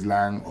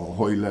Mendes-Lang or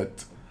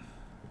Hoylett,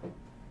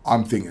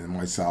 I'm thinking to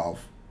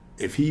myself,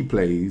 if he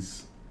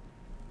plays,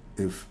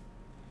 if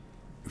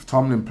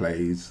Tomlin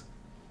plays,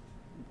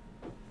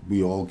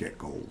 we all get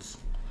goals.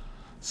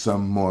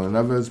 Some more than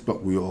others,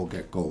 but we all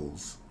get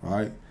goals,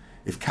 right?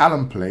 If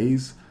Callum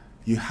plays,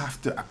 you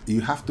have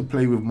to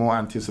play with more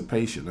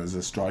anticipation as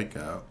a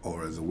striker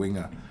or as a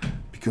winger,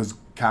 because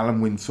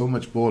Callum wins so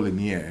much ball in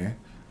the air.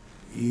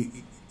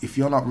 If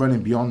you're not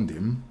running beyond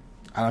him,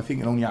 and I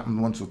think it only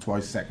happened once or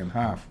twice second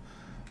half,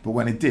 but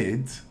when it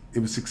did, it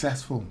was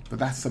successful. But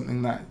that's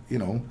something that,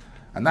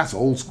 and that's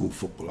old school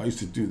football. I used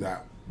to do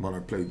that when I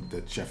played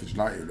at Sheffield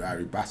United with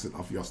Harry Bassett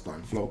off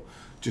Jostein Flo.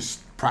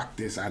 Just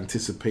practice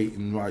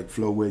anticipating, right,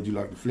 Flo, where do you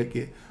like to flick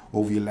it?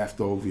 Over your left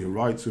or over your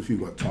right. So if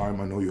you've got time,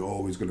 I know you're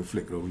always going to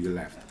flick it over your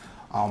left.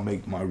 I'll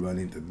make my run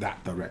into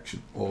that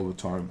direction all the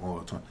time.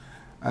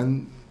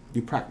 And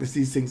you practice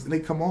these things and they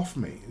come off,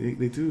 mate.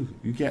 They do.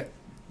 You get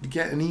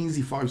an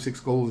easy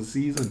 5-6 goals a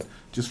season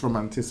just from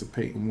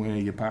anticipating where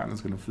your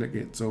partner's going to flick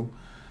it. So,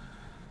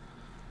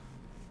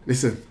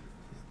 listen,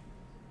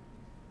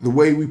 the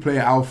way we play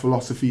our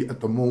philosophy at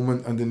the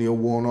moment under Neil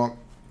Warnock,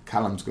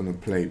 Callum's going to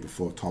play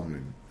before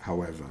Tomlin.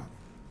 However,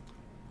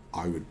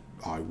 I would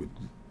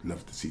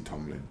love to see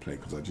Tomlin play,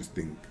 because I just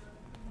think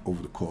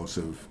over the course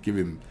of, give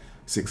him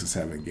 6 or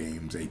 7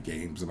 games, 8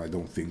 games, and I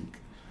don't think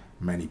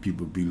many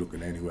people would be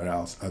looking anywhere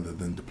else other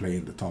than to play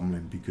into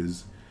Tomlin,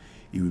 because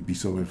he would be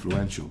so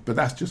influential. But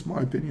that's just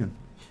my opinion.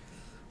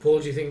 Paul,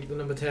 do you think the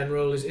number 10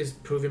 role is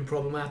proving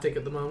problematic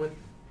at the moment?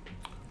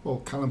 Well,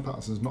 Callum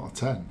Paterson's not a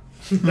 10.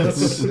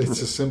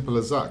 It's as simple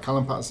as that.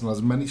 Callum Paterson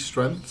has many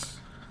strengths.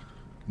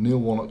 Neil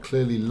Warnock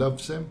clearly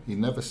loves him. He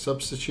never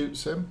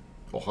substitutes him,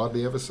 or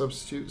hardly ever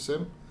substitutes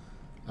him.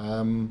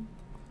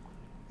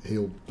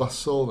 he'll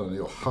bustle and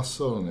he'll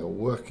hustle and he'll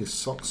work his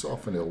socks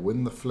off and he'll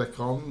win the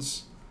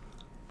flick-ons.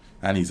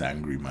 And he's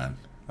angry, man.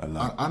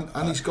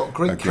 And he's got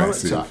great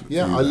character.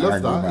 Yeah, I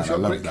love that. He's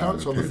got great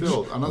character on the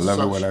field. And as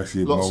such,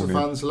 lots of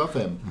fans love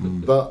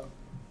him.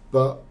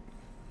 But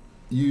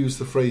you use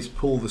the phrase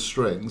pull the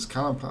strings.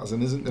 Callum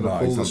Paterson isn't going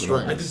to pull the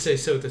strings. I did say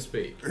so to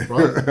speak.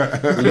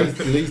 Right.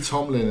 Lee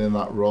Tomlin in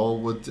that role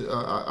would,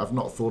 I've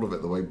not thought of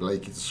it the way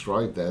Blakey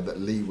described there, that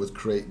Lee would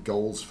create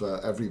goals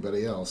for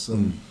everybody else.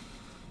 And,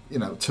 you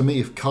know, to me,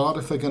 if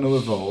Cardiff are going to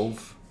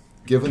evolve,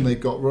 given they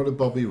got rid of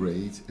Bobby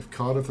Reid, if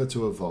Cardiff are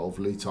to evolve,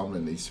 Lee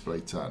Tomlin needs to play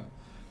 10.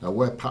 Now,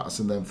 where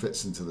Paterson then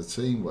fits into the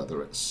team,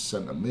 whether it's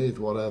centre mid,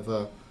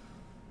 whatever,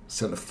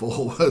 centre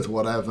forward,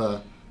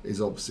 whatever,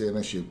 is obviously an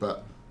issue.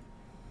 But,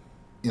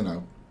 you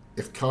know,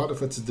 if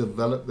Cardiff are to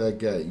develop their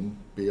game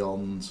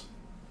beyond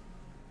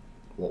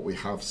what we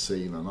have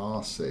seen and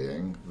are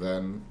seeing,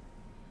 then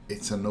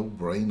it's a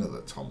no-brainer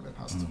that Tomlin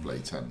has to play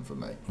 10 for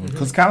me.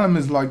 Because Callum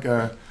is like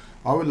I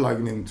would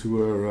liken him to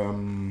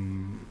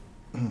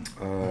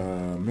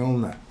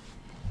Milner.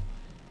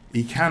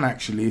 He can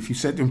actually, if you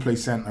said to him play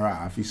centre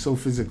half, he's so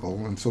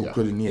physical and so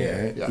good in the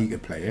air, he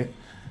could play it.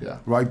 Yeah.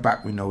 Right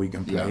back, we know he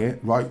can play it.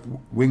 Right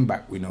wing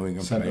back, we know he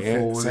can play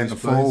it. Centre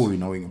forward, we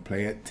know he can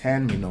play it.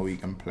 10, we know he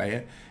can play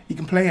it. He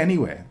can play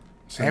anywhere,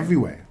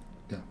 everywhere.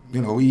 Yeah.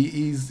 You know,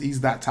 he's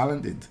that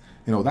talented.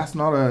 You know, that's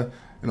not a.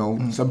 You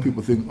know, some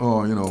people think,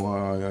 oh, you know,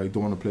 I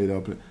don't want to play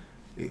that.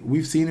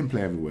 We've seen him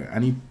play everywhere,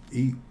 and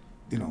he,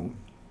 you know,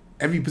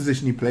 every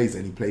position he plays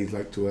in, he plays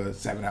like to a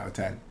 7 out of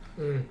 10.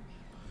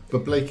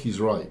 But Blakey's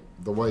right.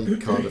 The way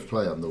Cardiff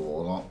play under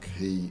Warnock,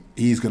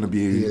 he's going to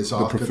be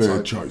the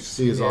preferred choice.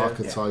 He is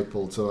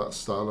archetypal to that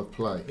style of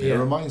play. It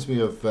reminds me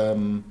of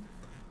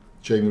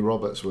Jamie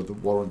Roberts with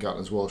Warren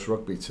Gatland's Welsh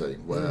rugby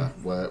team,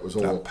 where it was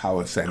all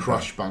power centre,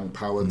 crash bang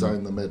power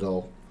down the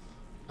middle.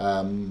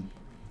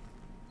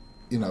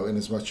 You know, in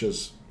as much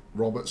as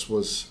Roberts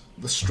was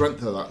the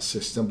strength of that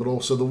system, but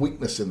also the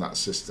weakness in that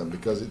system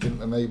because it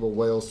didn't enable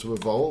Wales to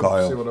evolve.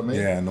 Guile. See what I mean?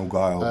 Yeah, no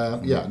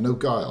guile. No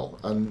guile.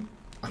 And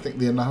I think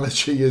the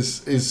analogy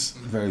is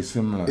very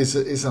similar. Is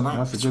an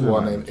apt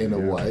one in a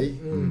way.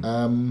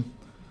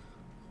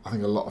 I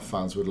think a lot of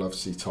fans would love to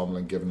see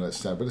Tomlin given a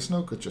stand, but it's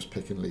no good just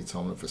picking Lee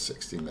Tomlin for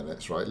 60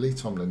 minutes, right? Lee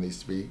Tomlin needs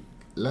to be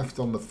left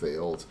on the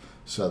field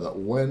so that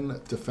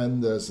when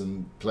defenders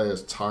and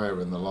players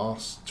tire in the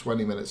last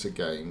 20 minutes of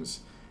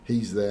games,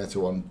 he's there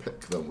to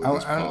unpick them with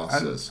his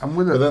passes.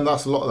 But then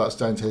that's a lot of that's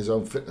down to his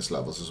own fitness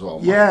levels as well.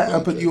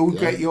 Yeah, but you'll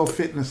get your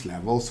fitness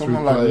level.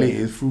 Someone like Lee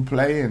is through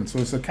playing, so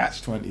it's a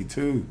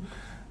catch-22.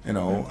 You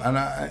know, and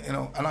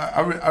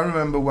I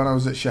remember when I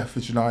was at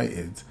Sheffield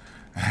United,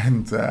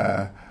 and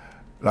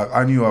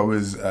I knew I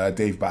was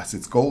Dave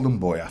Bassett's golden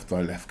boy after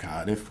I left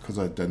Cardiff because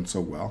I'd done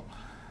so well.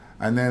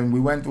 And then we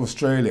went to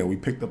Australia. We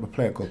picked up a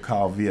player called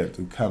Carl Viet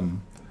to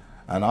come,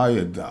 and I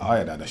had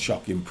a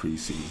shocking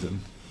pre-season,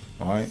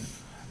 right?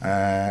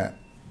 And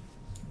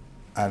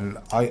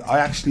I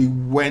actually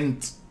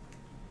went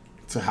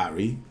to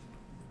Harry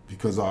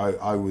because I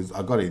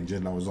got injured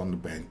and I was on the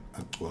bench.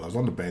 Well, I was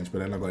on the bench, but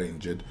then I got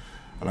injured,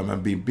 and I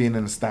remember being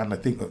in the stand, I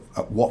think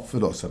at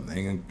Watford or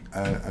something,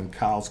 and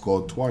Carl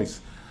scored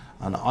twice,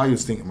 and I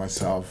was thinking to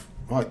myself,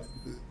 right,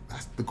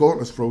 the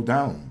gauntlet's thrown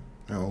down.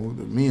 You know,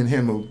 me and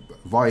him are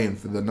vying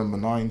for the number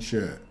 9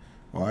 shirt,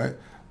 right?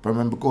 But I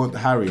remember going to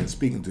Harry and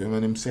speaking to him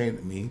and him saying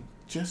to me,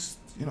 just,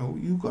 you know,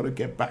 you got to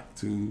get back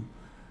to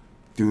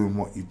doing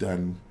what you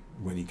done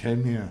when you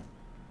came here,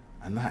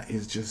 and that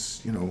is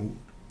just, you know,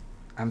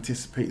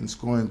 anticipating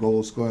scoring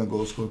goals.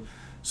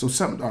 So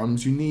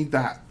sometimes you need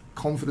that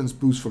confidence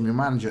boost from your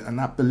manager and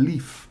that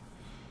belief.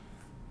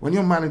 When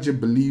your manager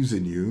believes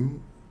in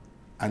you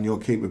and your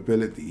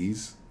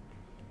capabilities,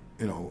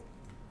 you know,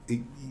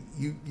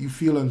 you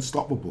feel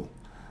unstoppable.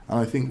 And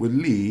I think with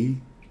Lee,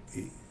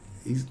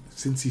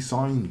 since he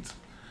signed,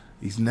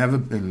 he's never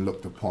been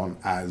looked upon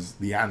as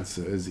the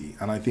answer, is he?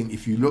 And I think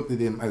if you looked at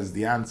him as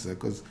the answer,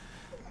 because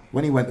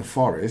when he went to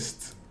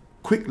Forest,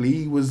 quickly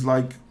he was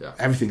like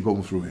everything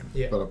going through him.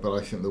 Yeah. But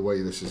I think the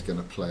way this is going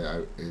to play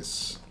out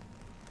is,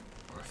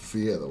 I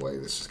fear the way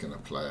this is going to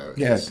play out.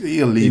 Yeah,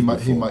 he'll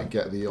leave. He might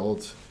get the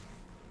odd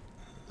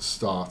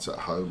start at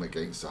home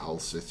against a Hull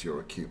City or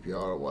a QPR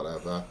or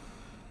whatever,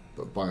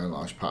 but by and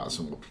large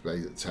Paterson will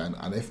play at 10.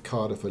 And if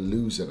Cardiff are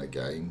losing a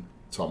game,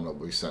 Tomlin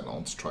will be sent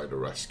on to try to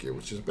rescue,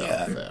 which is a bit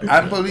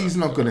unfair. But he's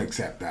not going to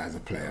accept that as a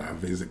player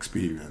of his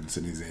experience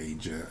and his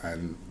age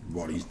and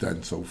what he's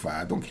done so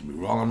far. Don't get me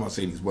wrong, I'm not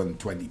saying he's won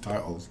 20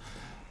 titles,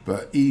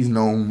 but he's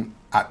known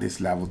at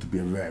this level to be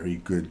a very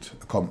good,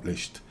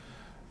 accomplished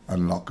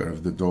unlocker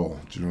of the door.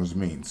 Do you know what I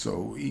mean?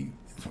 So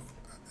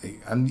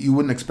and you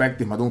wouldn't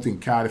expect him. I don't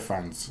think Cardiff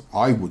fans,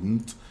 I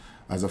wouldn't,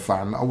 as a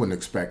fan, I wouldn't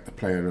expect a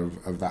player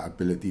of that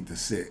ability to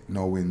sit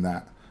knowing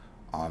that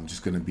I'm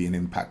just going to be an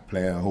impact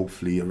player,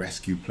 hopefully a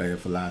rescue player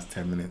for the last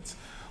 10 minutes,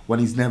 when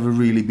he's never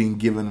really been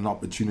given an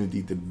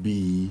opportunity to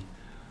be,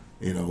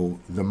 you know,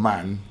 the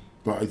man.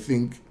 But I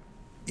think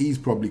he's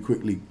probably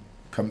quickly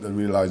come to the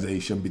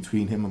realisation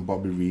between him and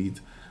Bobby Reid,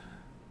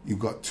 you've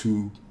got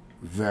two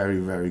very,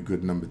 very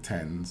good number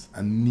 10s,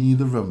 and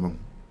neither of them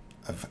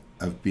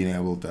have been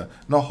able to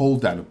not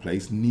hold down a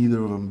place.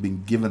 Neither of them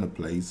been given a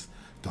place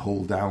to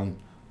hold down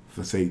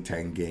for, say,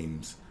 10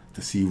 games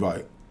to see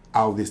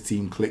how this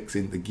team clicks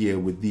into gear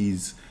with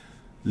these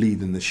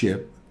leading the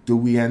ship. Do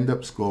we end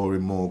up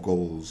scoring more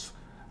goals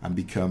and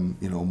become,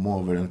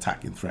 more of an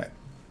attacking threat?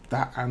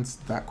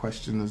 That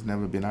question has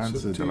never been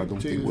answered, and I don't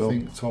think will. Do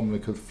you think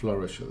Tomlin could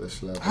flourish at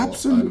this level?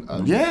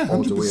 Absolutely, yeah, 100%.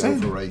 Or do we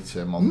overrate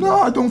him?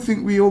 No, I don't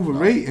think we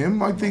overrate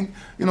him. I think,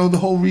 the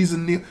whole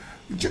reason Neil...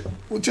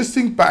 Just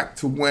think back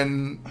to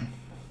when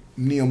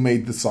Neil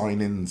made the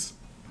signings,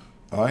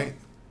 right,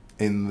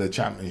 in the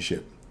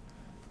Championship.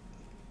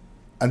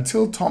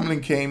 Until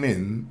Tomlin came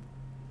in,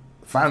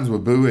 fans were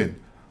booing.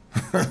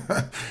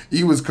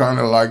 He was kind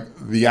of like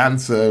the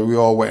answer. We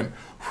all went,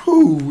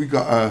 whew, we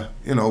got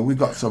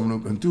someone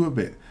who can do a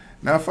bit.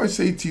 Now, if I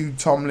say to you,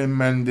 Tomlin,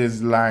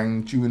 Mendes,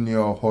 Lang,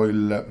 Junior,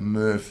 Hoyle,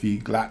 Murphy,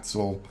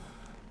 Glatzel,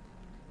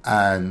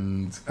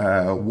 and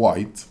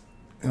White,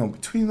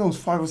 between those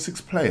 5 or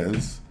 6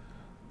 players,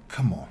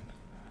 come on,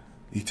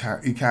 you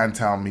can't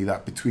tell me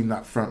that from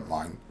that front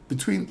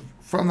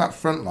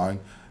line,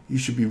 you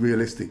should be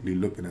realistically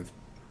looking at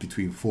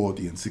between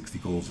 40 and 60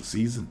 goals a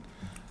season.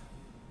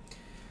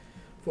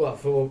 Well,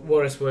 for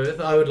what it's worth,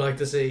 I would like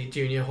to see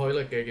Junior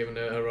Hoylett given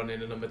a run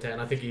in at number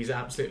 10. I think he's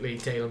absolutely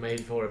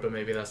tailor-made for it, but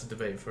maybe that's a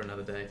debate for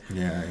another day.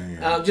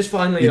 Yeah. Just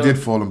finally... You did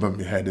fall and bump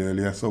your head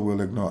earlier, so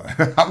we'll ignore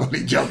it. I'm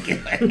only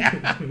joking.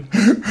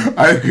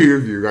 I agree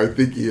with you. I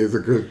think he is a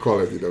good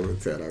quality number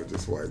 10. I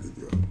just winded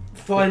you up.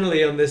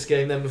 Finally on this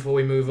game, then, before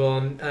we move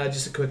on,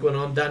 just a quick one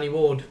on Danny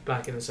Ward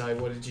back in the side.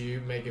 What did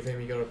you make of him?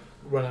 He got a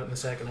run out in the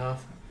second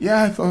half.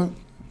 Yeah, I thought...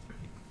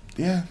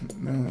 Yeah,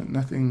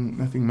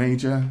 nothing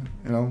major,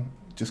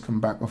 just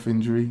come back off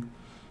injury.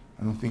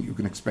 I don't think you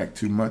can expect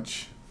too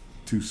much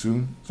too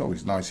soon. It's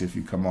always nice if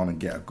you come on and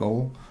get a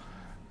goal.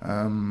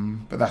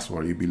 But that's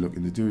what he'd be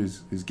looking to do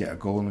is get a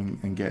goal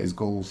and get his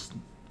goal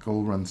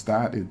run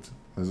started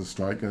as a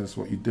striker. That's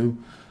what you do.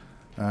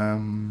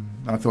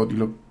 I thought he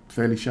looked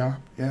fairly sharp.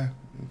 Yeah,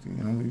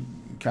 you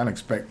can't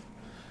expect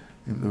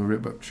him to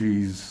rip up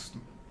trees.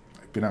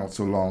 Been out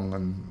so long,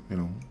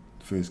 and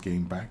first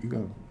game back, you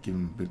got to give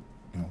him a bit,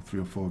 3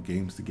 or 4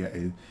 games to get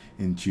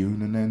in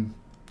tune, and then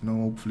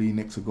hopefully he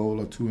nicks a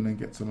goal or 2 and then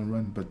gets on a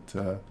run. But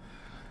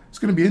it's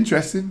going to be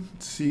interesting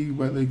to see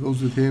whether he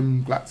goes with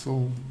him,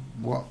 Glatzel,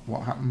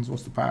 what happens,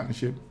 what's the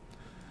partnership.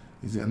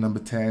 Is it a number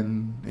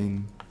 10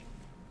 in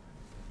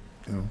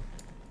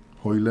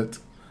Hoylett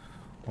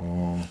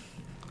or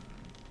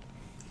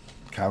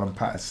Callum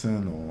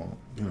Patterson, or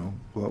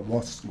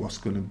what's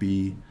going to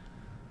be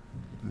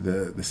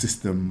the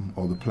system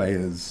or the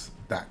players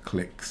that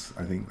clicks?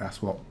 I think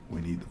that's what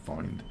we need to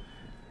find,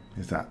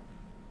 is that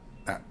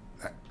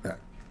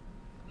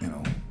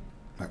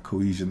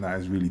cohesion that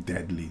is really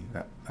deadly,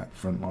 that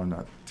front line,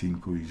 that team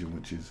cohesion,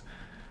 which is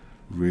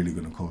really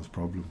going to cause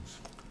problems.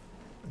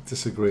 I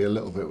disagree a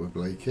little bit with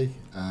Blakey.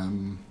 I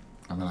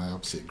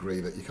obviously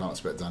agree that you can't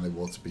expect Danny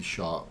Ward to be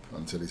sharp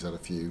until he's had a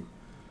few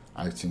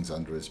outings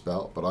under his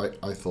belt, but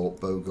I thought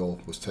Bogle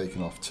was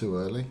taken off too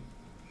early.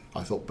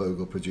 I thought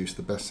Bogle produced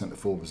the best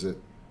centre-forward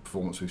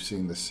performance we've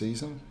seen this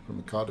season from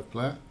a Cardiff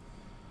player.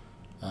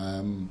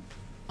 And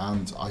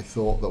I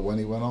thought that when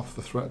he went off,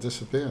 the threat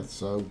disappeared.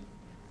 So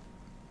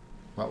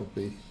that would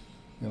be,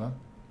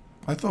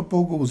 I thought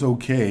Bogle was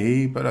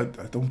okay, but I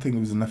don't think it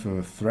was enough of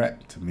a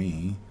threat to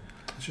me.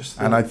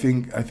 And I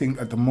think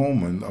at the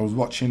moment, I was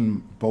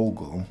watching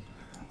Bogle,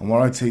 and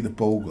what I'd say to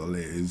Bogle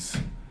is,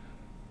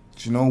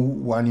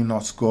 when you're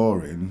not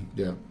scoring,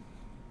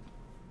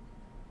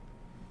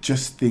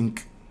 just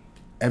think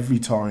every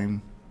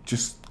time,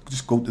 just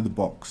go to the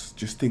box.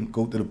 Just think,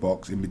 go to the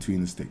box in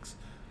between the sticks.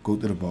 Go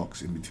to the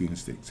box in between the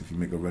sticks. If you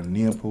make a run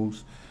near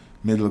post,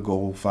 middle of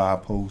goal, far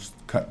post,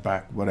 cut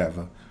back,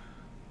 whatever.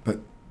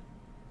 But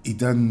he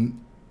done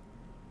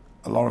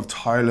a lot of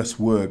tireless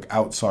work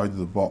outside of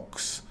the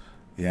box,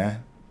 yeah.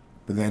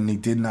 But then he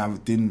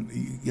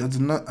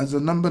as a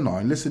number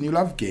 9. Listen, you'll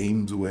have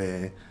games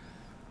where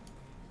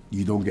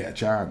you don't get a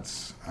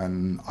chance,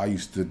 and I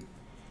used to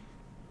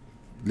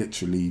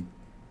literally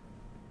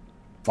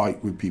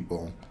fight with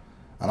people,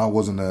 and I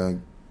wasn't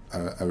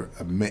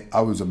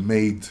I was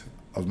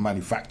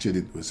manufactured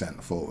into a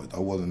centre forward. I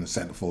wasn't a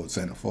centre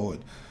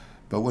forward.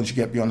 But once you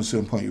get beyond a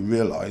certain point, you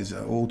realise,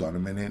 hold on a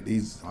minute,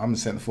 I'm a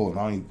centre forward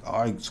and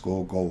I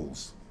score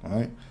goals,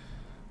 right?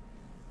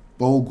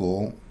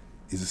 Bogle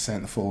is a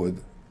centre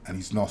forward and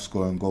he's not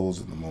scoring goals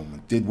at the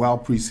moment. Did well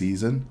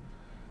pre-season,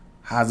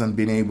 hasn't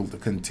been able to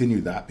continue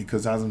that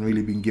because hasn't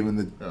really been given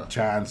the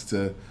chance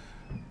to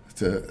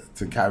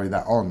carry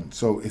that on.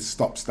 So it's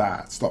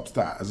stop-start.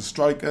 As a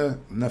striker,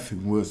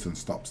 nothing worse than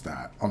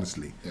stop-start,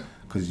 honestly.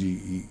 Because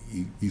you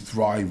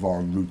thrive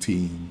on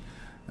routine,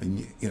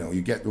 and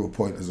you get to a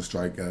point as a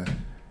striker.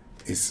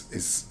 It's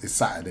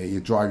Saturday.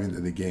 You're driving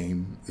to the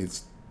game.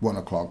 It's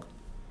 1:00,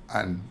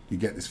 and you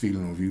get this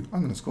feeling of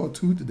I'm going to score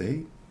 2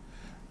 today,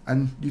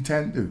 and you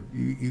tend to.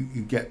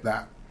 You get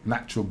that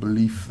natural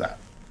belief that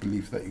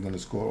you're going to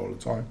score all the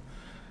time.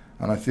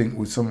 And I think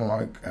with someone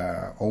like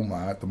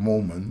Omar at the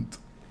moment,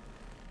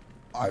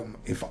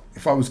 if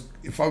I was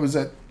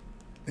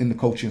in the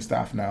coaching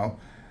staff now,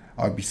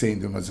 I'd be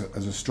saying to him as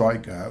a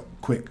striker,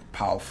 quick,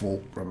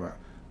 powerful, blah, blah.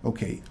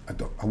 Okay,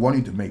 I want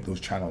you to make those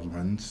channel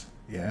runs,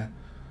 yeah,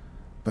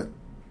 but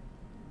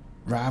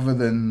rather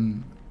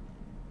than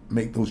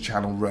make those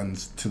channel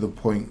runs to the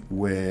point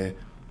where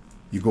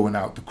you're going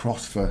out to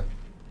cross for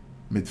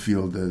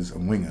midfielders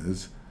and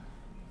wingers,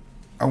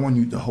 I want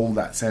you to hold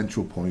that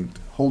central point,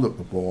 hold up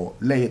the ball,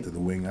 lay it to the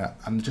winger,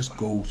 and just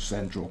go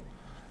central.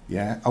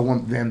 Yeah, I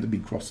want them to be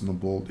crossing the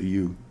ball to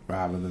you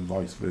rather than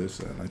vice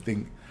versa. And I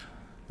think,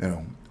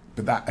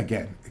 but that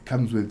again, it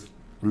comes with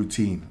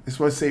routine. That's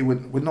why I say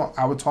we're not,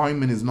 our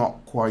timing is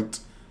not quite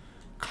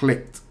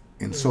clicked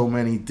in so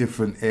many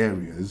different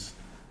areas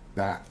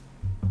that,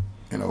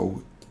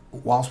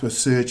 whilst we're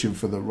searching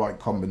for the right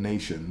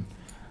combination,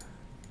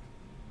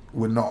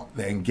 we're not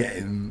then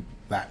getting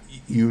that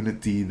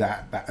unity,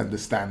 that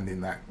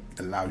understanding that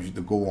allows you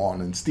to go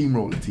on and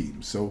steamroll a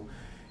team. So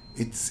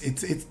it's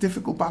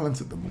difficult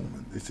balance at the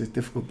moment. It's a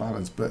difficult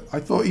balance. But I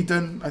thought he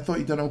done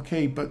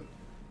okay. But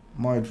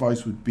my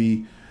advice would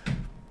be,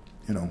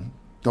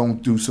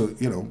 don't do so.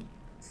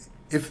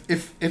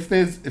 If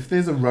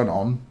there's a run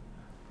on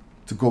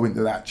to go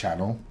into that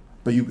channel,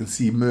 but you can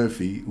see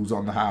Murphy who's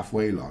on the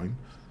halfway line,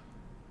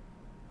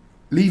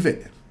 leave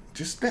it.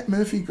 Just let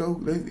Murphy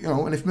go.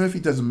 And if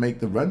Murphy doesn't make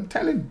the run,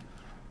 tell him.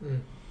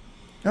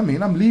 I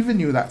mean, I'm leaving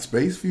you that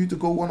space for you to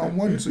go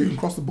one-on-one so you can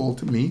cross the ball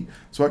to me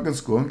so I can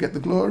score and get the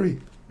glory.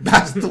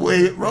 That's the way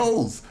it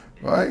rolls,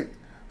 right?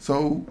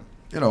 So,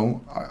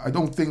 I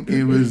don't think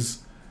it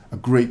was a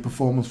great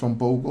performance from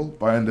Bogle,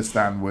 but I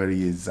understand where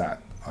he is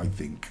at, I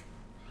think.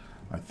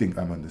 I think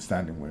I'm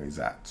understanding where he's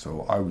at.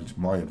 So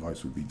my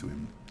advice would be to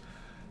him,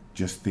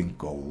 just think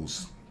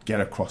goals,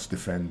 get across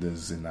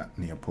defenders in that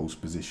near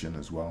post position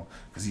as well,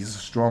 because he's a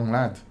strong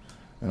lad,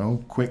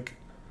 quick.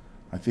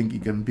 I think he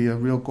can be a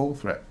real goal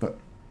threat, but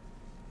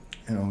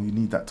you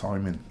need that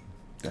timing,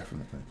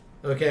 definitely.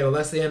 Okay, well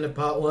that's the end of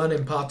part 1.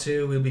 In part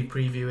 2, we'll be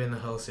previewing the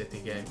Hull City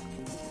game.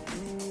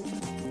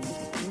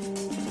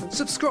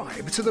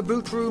 Subscribe to the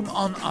Boot Room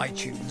on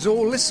iTunes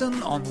or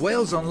listen on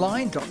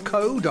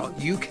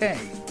walesonline.co.uk.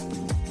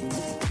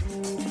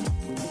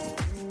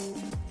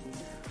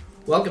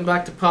 Welcome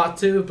back to part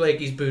 2 of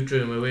Blakey's Boot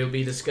Room, where we'll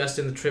be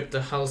discussing the trip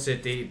to Hull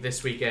City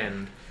this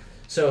weekend.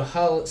 So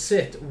Hull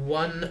sit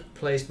 1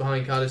 place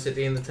behind Cardiff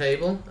City in the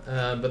table,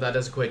 but that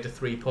does equate to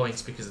 3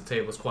 points because the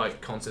table's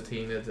quite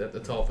concertinaed at the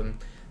top, and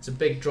it's a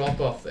big drop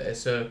off there.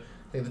 So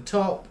I think the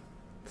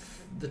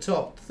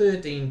top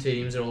 13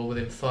 teams are all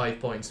within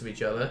 5 points of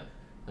each other,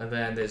 and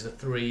then there's a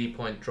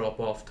 3-point drop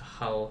off to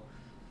Hull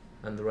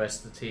and the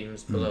rest of the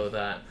teams below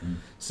that.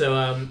 So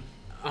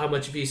how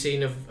much have you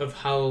seen of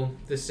Hull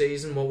this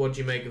season? What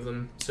do you make of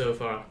them so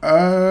far?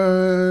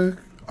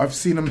 I've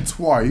seen them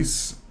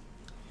twice.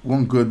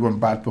 One good, one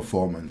bad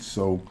performance.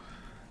 So,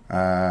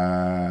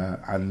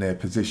 and their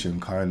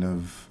position kind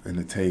of in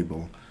the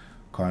table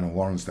kind of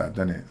warrants that,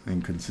 doesn't it?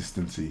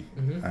 Inconsistency.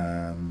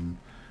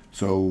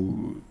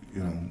 So,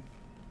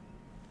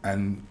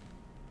 and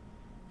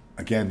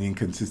again, the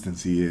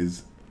inconsistency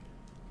is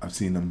I've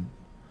seen them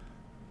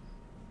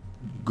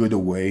good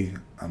away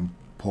and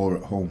poor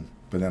at home.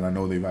 But then I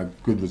know they've had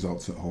good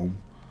results at home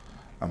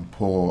and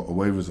poor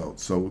away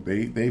results. So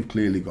they've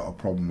clearly got a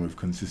problem with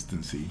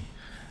consistency.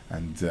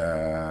 And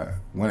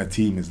when a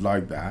team is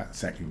like that,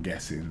 second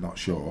guessing, not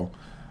sure,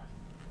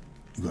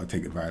 you've got to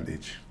take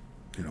advantage,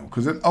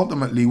 because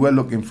ultimately we're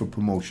looking for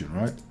promotion,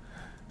 right?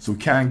 So we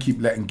can't keep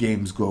letting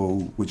games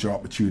go, which are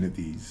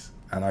opportunities.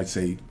 And I'd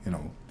say,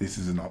 this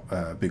is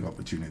a big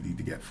opportunity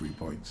to get 3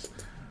 points.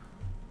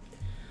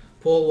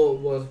 Paul,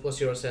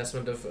 what's your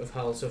assessment of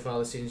Hull so far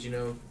this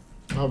season?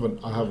 I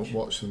haven't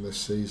watched them this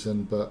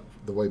season, but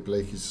the way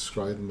Blakey's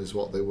described them is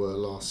what they were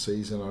last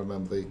season. I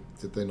remember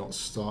they not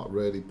start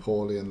really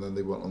poorly, and then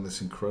they went on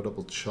this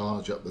incredible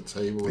charge up the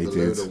table with a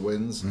load of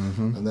wins,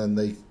 and then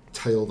they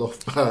tailed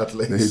off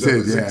badly.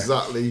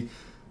 It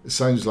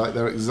sounds like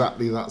they're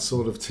exactly that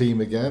sort of team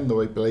again, the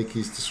way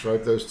Blakey's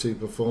described those 2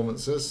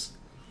 performances.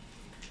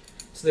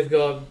 So they've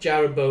got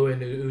Jared Bowen,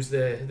 who's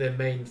their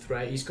main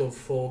threat. He's scored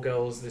 4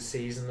 goals this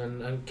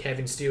season, and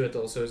Kevin Stewart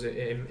also is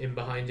in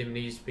behind him, and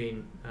he's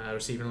been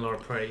receiving a lot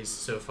of praise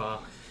so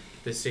far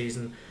this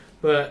season.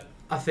 But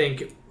I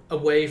think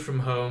away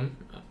from home,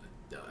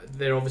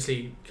 they're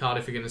obviously,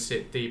 Cardiff are going to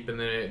sit deep, and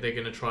they're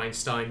going to try and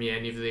stymie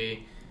any of the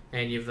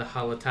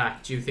Hull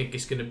attack. Do you think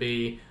it's going to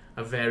be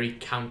a very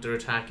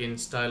counter-attacking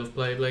style of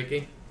play,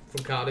 Blakey,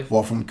 from Cardiff?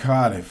 Well, from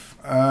Cardiff,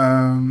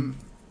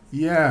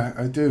 yeah,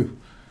 I do.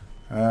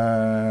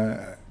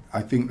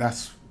 I think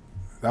that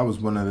was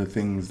one of the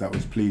things that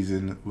was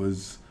pleasing.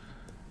 Was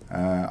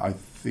I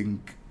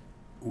think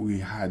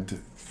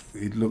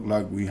it looked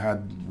like we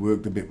had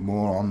worked a bit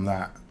more on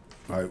that.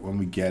 Like when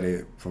we get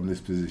it from this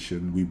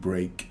position, we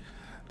break.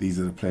 These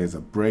are the players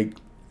that break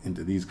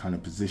into these kind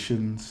of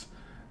positions,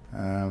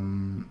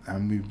 and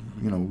we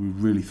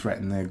really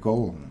threaten their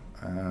goal.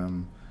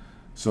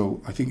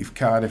 So I think if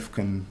Cardiff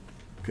can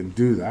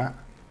do that,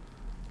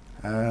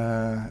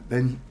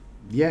 then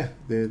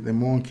they're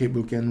more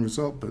capable of getting a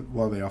result. But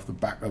while they're off the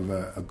back of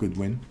a good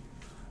win,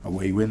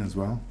 away win as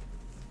well,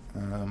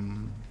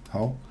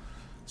 Hull.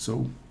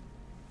 So,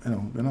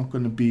 they're not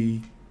going to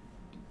be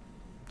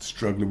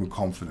struggling with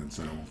confidence,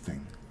 I don't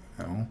think.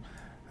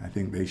 I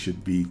think they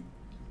should be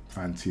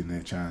fancying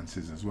their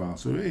chances as well.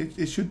 So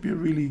it should be a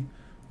really,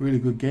 really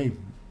good game.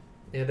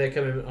 Yeah, they're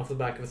coming off the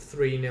back of a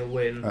 3-0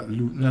 win At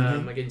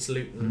Luton, against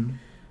Luton.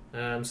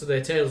 So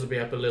their tails will be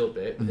up a little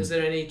bit. Is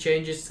there any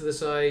changes to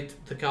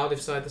the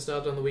Cardiff side that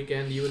started on the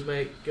weekend you would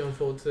make going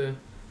forward to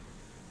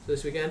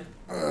this weekend?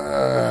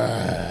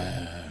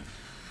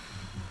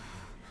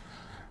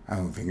 I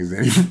don't think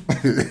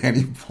there's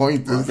any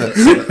point, is there?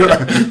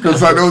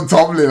 Because I know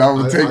Tomlin, I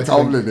would take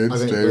Tomlin in. I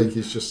think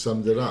Blakey's just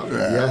summed it up.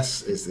 Yeah.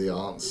 Yes is the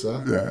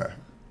answer. Yeah.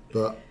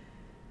 But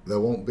there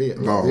won't be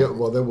it. No.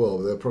 Well, there will.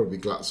 There'll probably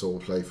be Glatzel will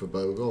play for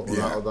Bogle.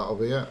 That'll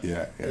be it.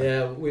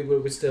 Yeah.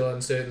 We're still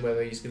uncertain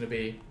whether he's going to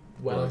be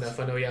well enough.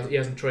 I know he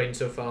hasn't trained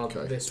so far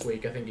this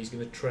week. I think he's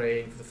going to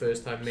train for the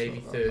first time maybe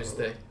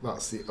Thursday.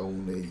 That's the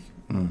only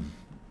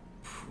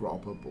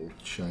probable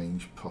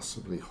change.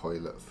 Possibly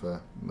Hoylett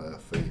for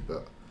Murphy,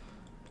 but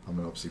I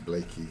mean, obviously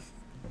Blakey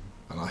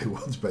and I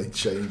once made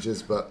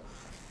changes, but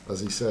as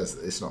he says,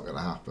 it's not going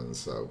to happen.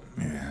 So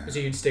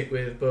you'd stick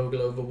with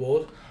Bogle over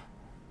Ward?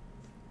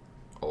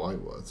 Oh, I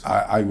would.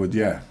 I would,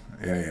 yeah.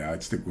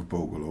 I'd stick with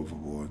Bogle over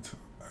Ward.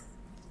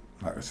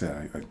 Like I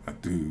said, I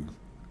do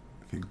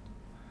think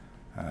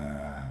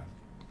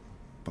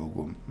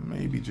Bogle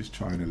maybe just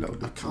trying a little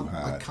bit too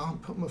hard. I can't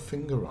put my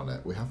finger on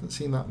it. We haven't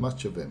seen that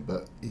much of him,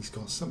 but he's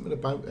got something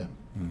about him.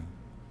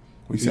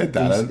 We said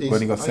that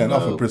when he got sent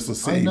off at Bristol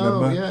City. I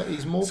know, remember?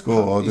 He's more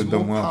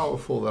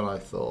powerful than I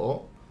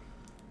thought.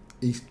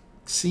 He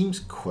seems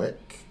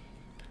quick.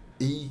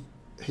 He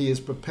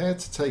is prepared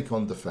to take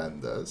on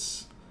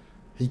defenders.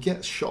 He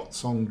gets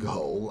shots on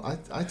goal.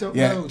 I don't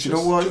know. Yeah, do you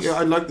know what?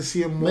 I'd like to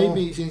see him more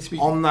maybe he needs to be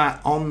on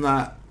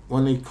that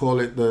when they call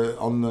it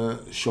on the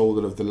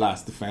shoulder of the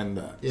last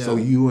defender. Yeah. So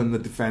you and the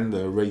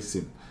defender are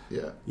racing.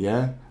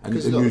 Yeah, and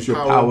you can use your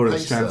power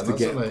and chance to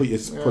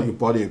put your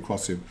body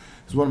across him.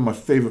 It's one of my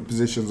favourite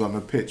positions on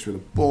the pitch, where the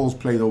ball's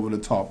played over the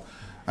top,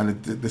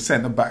 and the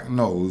centre back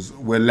knows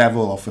we're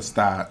level off a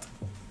start.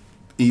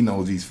 He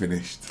knows he's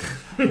finished.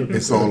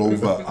 It's all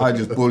over. I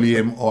just bully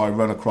him, or I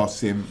run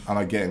across him and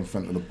I get in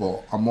front of the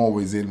ball. I'm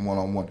always in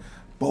one-on-one.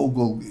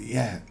 Bogle,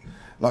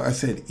 like I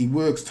said, he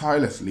works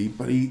tirelessly,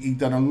 but he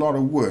done a lot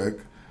of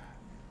work,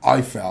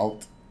 I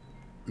felt,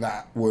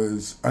 that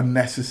was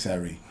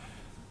unnecessary.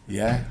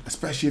 Yeah,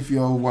 especially if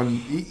you're one.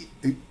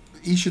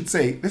 He should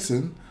say,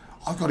 listen,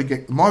 I've got to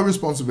get, my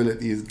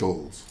responsibility is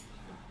goals.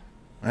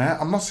 Yeah?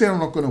 I'm not saying I'm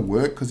not going to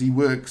work, because he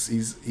works,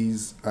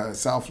 he's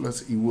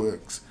selfless, he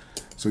works.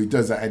 So he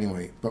does that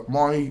anyway. But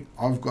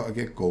I've got to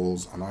get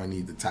goals, and I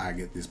need to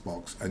target this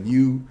box. And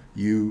you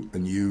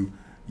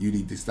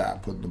need to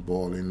start putting the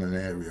ball in an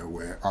area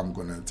where I'm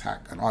going to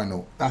attack. And I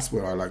know that's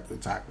where I like to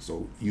attack,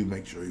 so you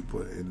make sure you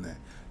put it in there.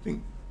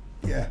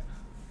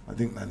 I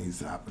think that needs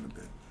to happen a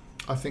bit.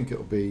 I think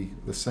it'll be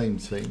the same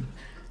team,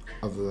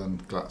 other than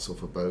Glatzel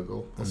for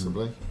Bogle,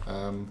 possibly.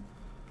 And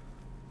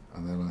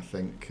then I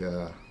think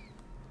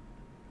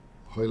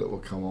Hoylett will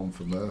come on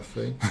for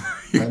Murphy.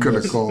 You're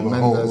going to call the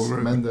whole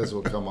room. Mendes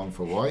will come on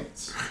for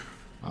White.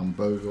 And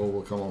Bogle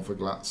will come on for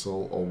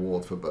Glatzel, or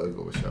Ward for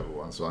Bogle, whichever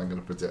one. So I'm going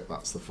to predict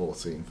that's the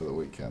 14 for the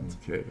weekend.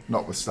 Okay.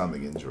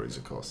 Notwithstanding injuries,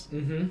 of course.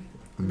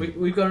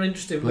 We've got an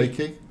interesting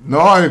Blakey? No,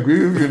 I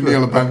agree with you,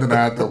 Neil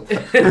Abandonato.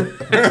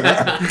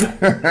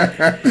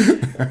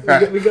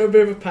 We've got a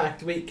bit of a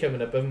packed week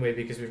coming up, haven't we?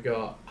 Because we've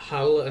got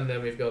Hull, and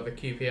then we've got the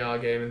QPR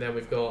game, and then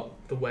we've got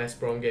the West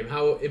Brom game.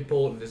 How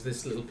important is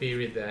this little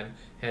period then,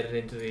 heading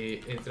into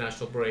the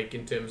international break,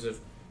 in terms of...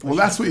 Well,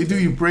 that's what you do.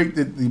 You break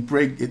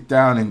it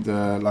down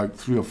into like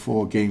 3 or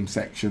 4 game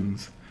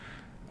sections,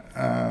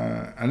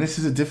 and this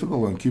is a difficult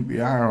one.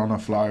 QPR on a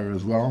flyer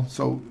as well,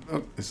 so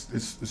look,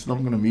 it's not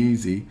going to be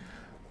easy.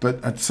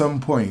 But at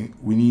some point,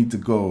 we need to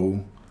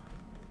go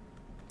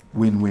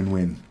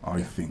win.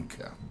 I think.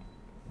 Yeah.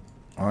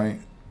 All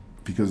right,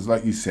 because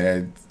like you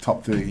said,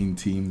 top 13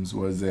 teams,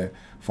 was there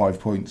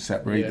 5 points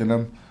separating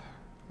them?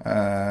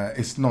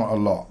 It's not a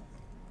lot.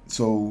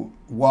 So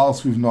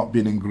whilst we've not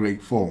been in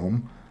great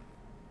form,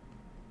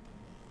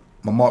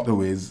 my motto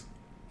is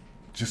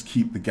just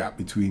keep the gap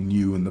between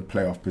you and the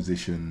playoff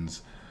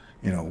positions,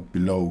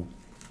 below,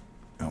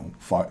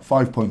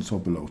 5 points or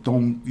below.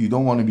 You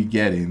don't want to be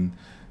getting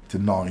to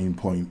 9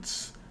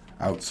 points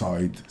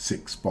outside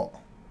 6th spot.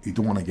 You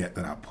don't want to get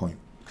to that point,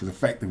 because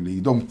effectively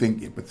you don't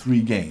think it, but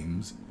 3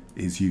 games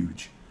is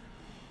huge.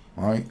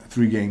 All right, a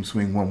 3-game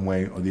swing one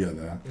way or the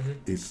other.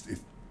 It's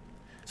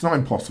not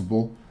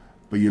impossible,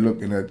 but you're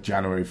looking at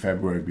January,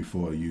 February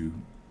before you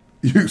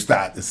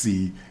start to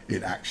see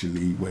it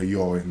actually, where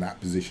you're in that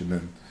position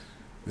and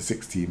the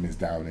 6th team is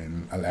down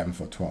in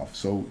 11th or 12th.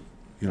 So,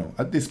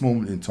 at this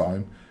moment in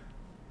time,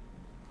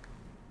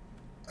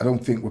 I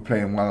don't think we're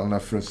playing well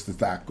enough for us to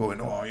start going,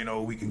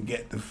 we can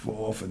get the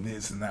 4th and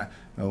this and that.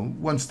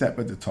 One step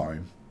at a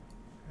time,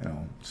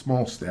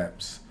 small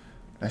steps,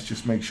 Let's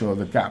just make sure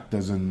the gap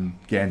doesn't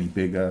get any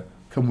bigger.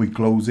 Can we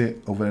close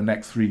it over the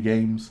next 3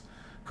 games?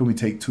 Can we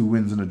take 2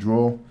 wins and a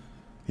draw?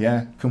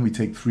 Yeah. Can we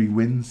take 3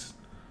 wins?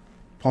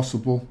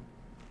 Possible?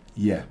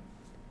 Yeah.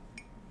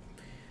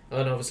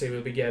 And obviously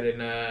we'll be getting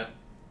Bamba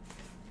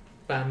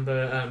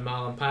and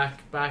Marlon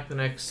Pack back the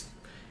next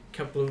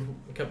couple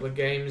of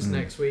games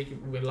next week.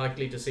 We're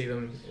likely to see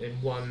them in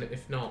one,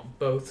 if not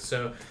both.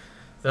 So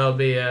that'll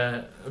be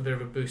a bit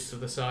of a boost to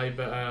the side,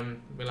 but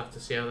we'll have to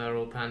see how that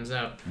all pans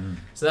out.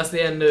 So that's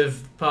the end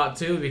of part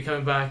 2. We'll be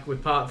coming back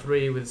with part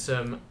 3 with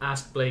some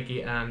Ask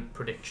Blakey and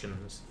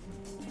predictions.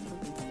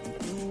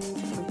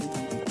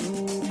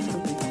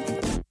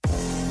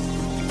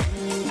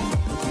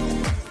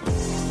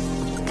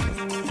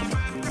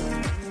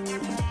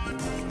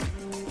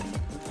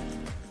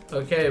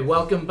 Okay,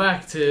 welcome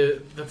back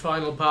to the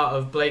final part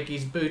of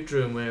Blakey's Boot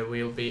Room, where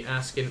we'll be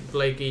asking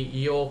Blakey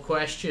your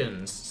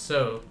questions.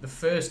 So, the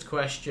first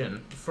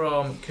question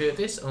from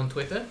Curtis on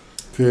Twitter.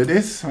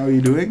 Curtis, how are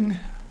you doing?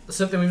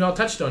 Something we've not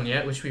touched on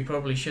yet, which we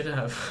probably should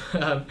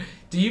have.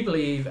 Do you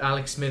believe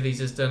Alex Smithies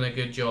has done a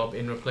good job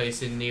in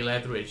replacing Neil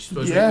Etheridge?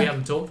 Suppose we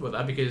haven't talked about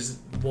that because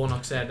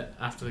Warnock said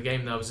after the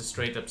game that was a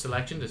straight-up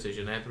selection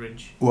decision,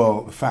 Etheridge.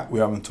 Well, the fact we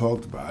haven't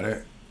talked about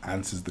it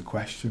answers the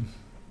question.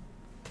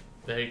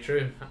 Very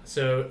true.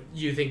 So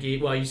you think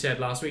you said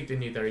last week,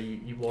 didn't you, that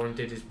you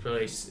warranted his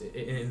place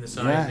in the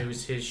side and it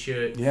was his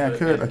shirt? Yeah,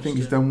 Kurt, I think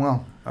he's done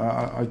well.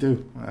 I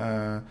do.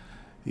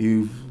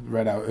 You've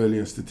read out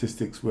earlier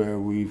statistics where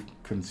we've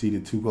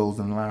conceded 2 goals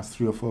in the last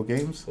 3 or 4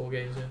 games. 4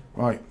 games, yeah.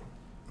 Right.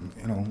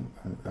 You know,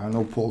 I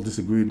know Paul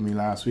disagreed with me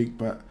last week,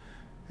 but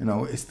you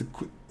know, it's the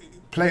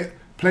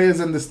players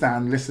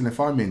understand. Listen,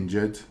 if I'm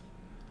injured,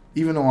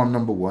 even though I'm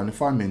number 1,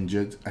 if I'm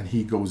injured and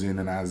he goes in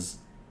and has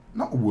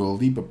not a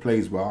worldie but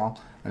plays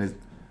well and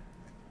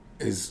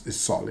is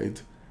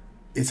solid,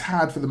 it's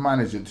hard for the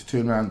manager to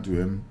turn around to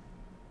him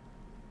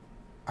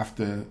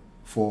after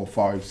 4,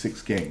 5,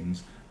 6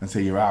 games and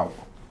say you're out.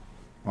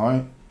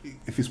 Right?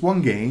 If it's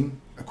 1 game,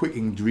 a quick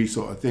injury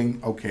sort of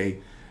thing, okay,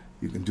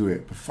 you can do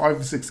it. But 5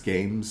 or 6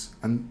 games,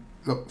 and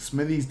look,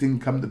 Smithies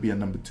didn't come to be a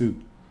number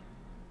 2.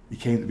 He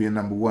came to be a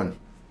number 1.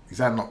 He's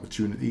had an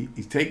opportunity.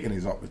 He's taken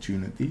his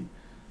opportunity.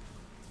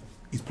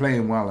 He's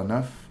playing well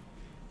enough.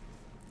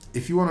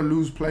 If you want to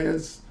lose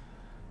players,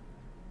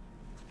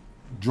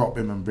 drop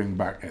him and bring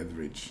back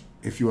Etheridge.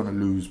 If you want to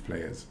lose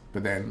players.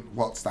 But then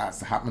what starts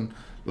to happen,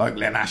 like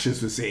Len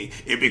Ashes would say,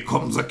 it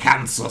becomes a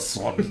cancer,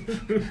 son.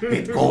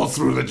 It goes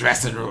through the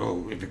dressing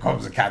room. It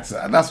becomes a cancer.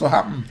 And that's what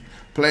happened.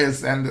 Players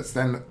then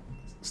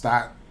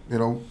start, you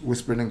know,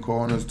 whispering in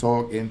corners,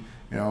 talking,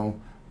 you know,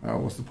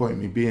 what's the point of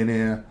me being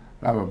here,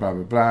 blah, blah, blah,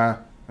 blah, blah.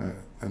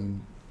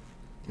 And,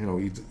 you know,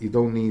 you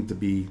don't need to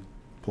be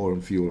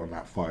pouring fuel on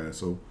that fire.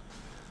 So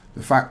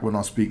the fact we're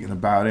not speaking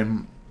about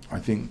him, I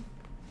think,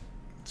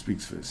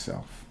 speaks for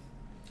itself.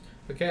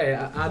 Okay,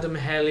 Adam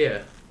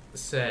Hellier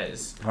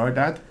says... All right,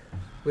 Dad?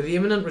 With the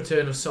imminent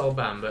return of Sol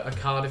Bamba, are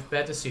Cardiff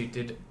better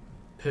suited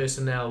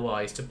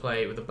personnel-wise to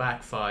play with a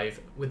back 5,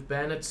 with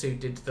Bennett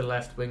suited to the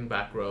left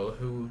wing-back role,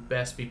 who would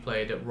best be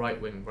played at right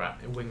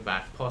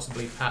wing-back,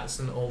 possibly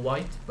Patterson or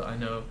White, but I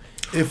know...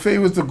 If they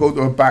was to go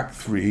to a back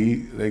 3,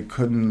 they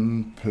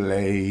couldn't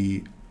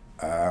play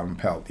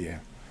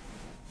Peltier.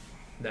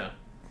 No.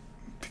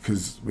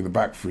 Because with a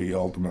back 3,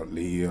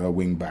 ultimately, your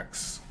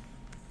wing-backs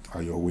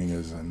are your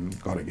wingers and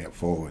got to get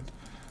forward.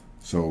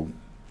 So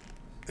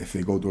if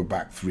they go to a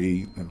back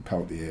 3, then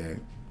Peltier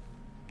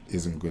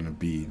isn't going to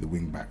be the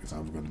wing-back. It's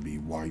either going to be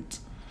White,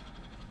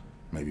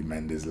 maybe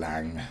Mendes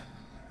Lang.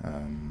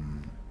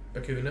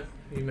 Acuna,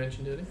 you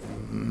mentioned earlier?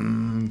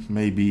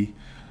 Maybe.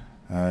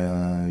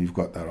 You've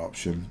got that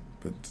option.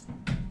 But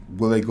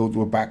will they go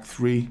to a back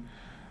 3?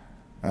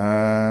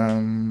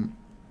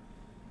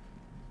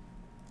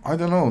 I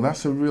don't know.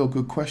 That's a real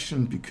good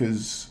question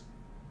because,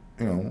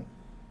 you know,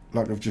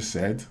 like I've just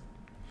said,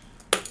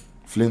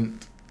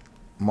 Flint,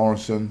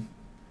 Morrison,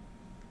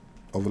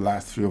 over the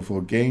last 3 or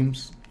 4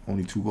 games,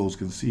 only 2 goals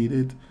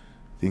conceded.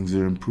 Things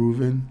are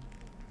improving,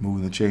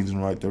 moving the chains in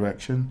the right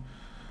direction.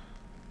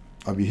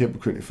 I'd be a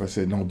hypocrite if I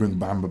said, no, bring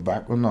Bamba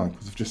back. Well, no,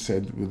 because I've just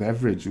said with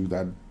Etheridge, who's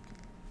had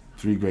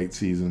 3 great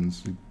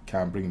seasons, you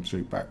can't bring him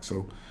straight back.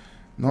 So,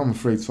 no, I'm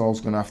afraid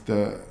Sol's going to have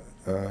to...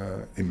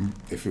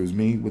 if it was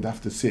me, would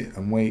have to sit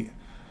and wait,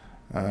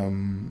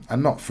 and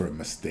not for a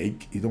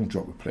mistake. You don't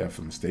drop a player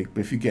for a mistake,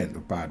 but if you get into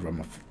a bad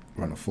run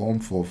of form,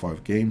 4 or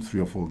 5 games,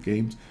 3 or 4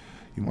 games,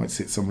 you might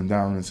sit someone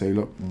down and say,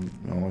 look, you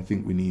know, I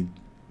think we need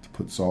to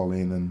put Sol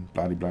in and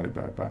blah blah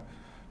blah blah.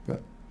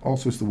 But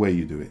also it's the way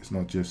you do it. It's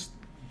not just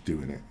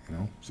doing it, you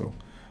know. So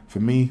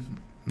for me,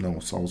 no,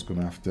 Sol's going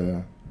to have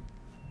to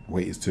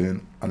wait his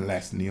turn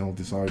unless Neil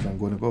decides I'm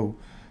going to go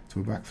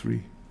to a back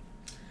 3.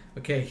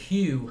 Okay,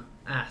 Hugh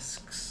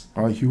asks...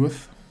 All right, Hewitt.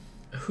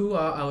 Who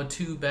are our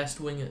 2 best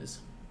wingers?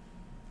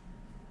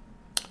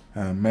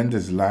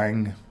 Mendes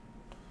Lang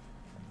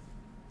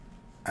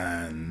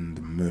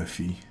and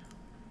Murphy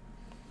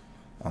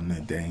on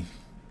their day.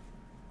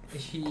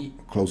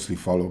 Closely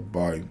followed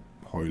by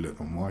Hoylett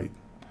and White.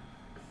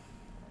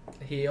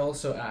 He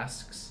also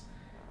asks,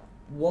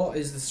 What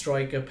is the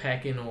striker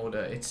pecking order?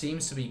 It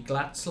seems to be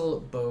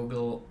Glatzel,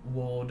 Bogle,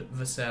 Ward,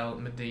 Vassell,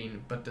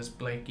 Medine. But does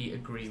Blakey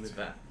agree with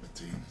that?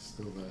 Medine's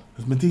still there.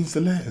 Is Medine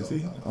still there? Is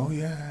he? Oh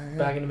yeah.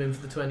 Bagging him in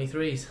for the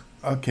 23s.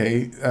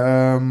 Okay.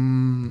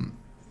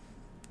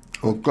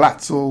 Well,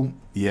 Glatzel,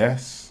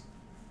 yes.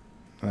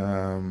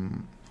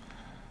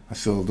 I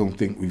still don't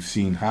think we've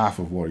seen half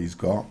of what he's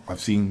got. I've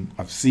seen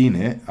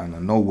it, and I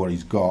know what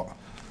he's got.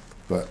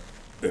 But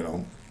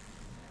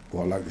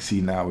what I'd like to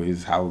see now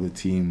is how the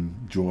team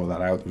draw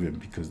that out of him,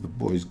 because the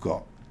boy's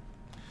got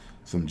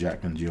some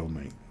Jack and Jill,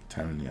 mate. I'm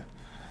telling you.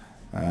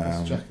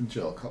 Jack and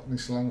Jill, Cockney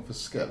slang for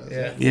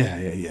skeleton. Yeah.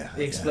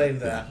 He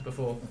explained that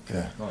before.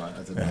 Yeah. Right,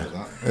 I didn't know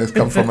that. It's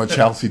come from a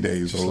Chelsea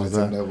days. I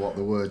don't know what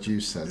the word you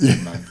said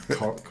meant.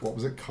 What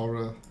was it?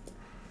 Cora?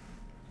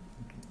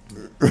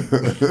 There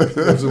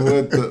was a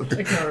word that...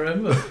 I can't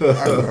remember.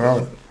 I don't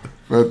know.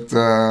 But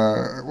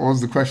what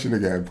was the question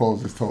again?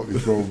 Paul's just totally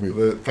thrown me.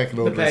 The pecking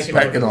order. The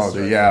pecking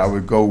order, yeah. I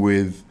would go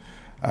with...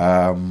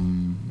 I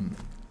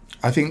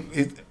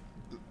think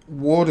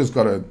Ward has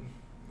got to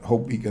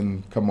hope he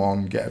can come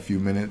on, get a few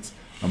minutes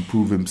and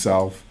prove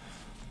himself,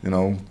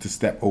 to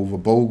step over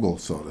Bogle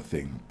sort of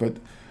thing. But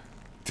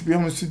to be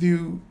honest with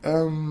you,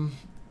 I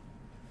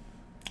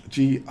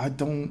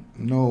don't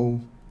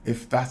know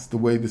if that's the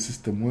way the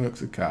system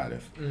works at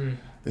Cardiff.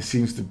 There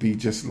seems to be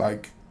just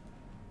like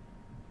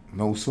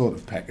no sort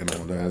of pecking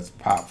order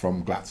apart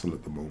from Glatzel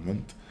at the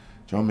moment.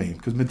 Do you know what I mean?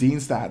 Because Medine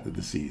started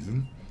the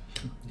season.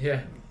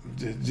 Yeah.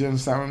 Do you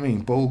understand what I mean?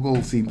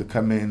 Bogle seemed to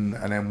come in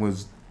and then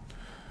was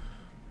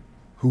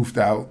hoofed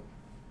out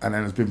and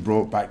then has been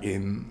brought back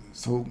in.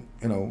 So,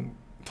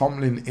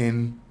 Tomlin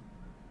in,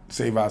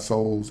 save our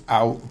souls,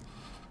 out,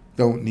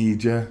 don't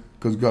need you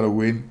because we've got to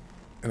win,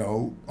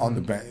 on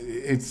the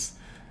bench.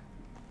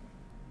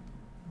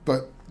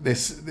 But they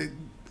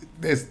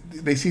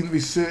seem to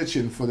be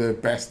searching for the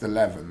best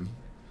 11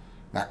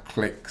 that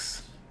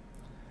clicks.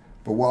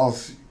 But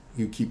whilst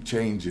you keep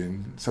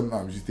changing,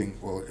 sometimes you think,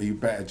 well, are you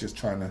better just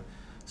trying to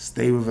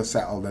stay with a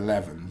settled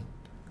 11,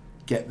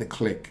 get the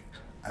click,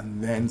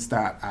 and then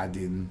start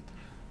adding,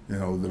 the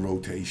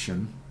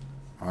rotation,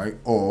 right?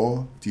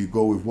 Or do you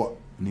go with what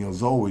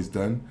Neil's always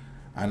done,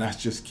 and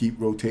that's just keep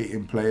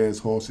rotating players,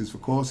 horses for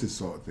courses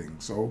sort of thing?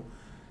 So,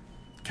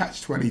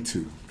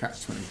 catch-22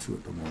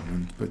 at the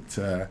moment.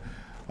 But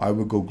I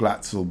would go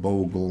Glatzel,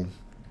 Bogle,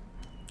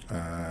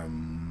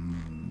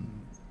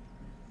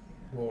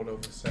 Ward or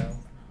Vassell.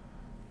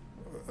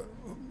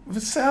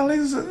 Vassell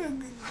is,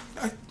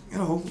 I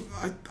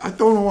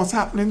don't know what's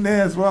happening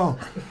there as well.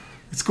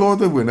 He scored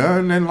the winner,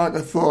 and then I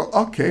thought,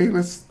 okay,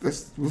 we'll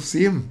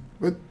see him,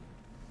 but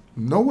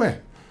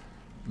nowhere,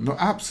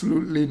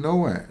 absolutely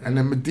nowhere. And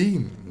then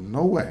Medine,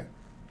 nowhere.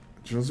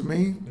 Do you know what I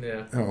mean?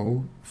 Yeah.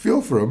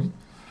 Feel for him,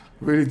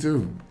 really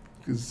do,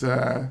 because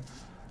I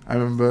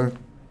remember,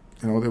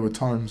 there were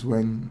times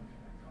when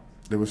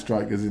there were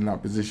strikers in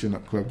that position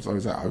at clubs. I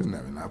was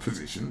never in that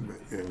position,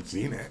 but I've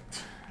seen it.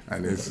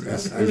 And it's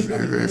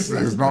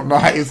not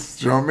nice.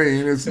 Do you know what I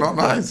mean? It's not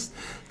nice.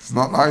 It's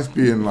not nice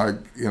being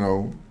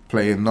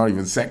playing not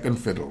even second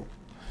fiddle.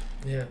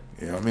 Yeah.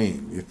 You know what I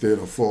mean? You're third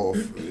or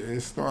fourth.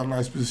 It's not a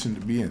nice position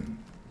to be in.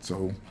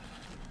 So,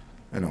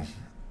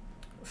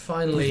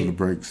 Finally, those are the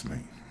breaks,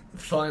 mate.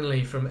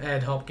 Finally, from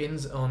Ed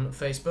Hopkins on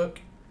Facebook,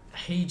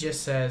 he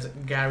just says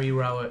Gary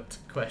Rowett ?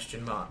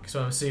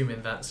 So I'm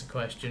assuming that's a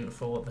question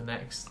for the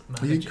next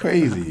manager. Are you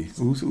crazy?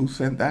 Who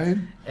sent that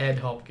in? Ed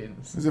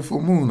Hopkins. Is it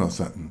full moon or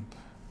something?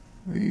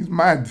 He's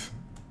mad.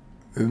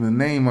 And the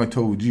name I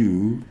told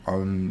you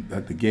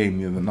at the game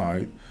the other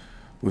night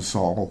was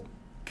Saul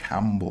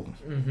Campbell,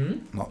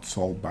 not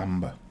Saul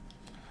Bamba.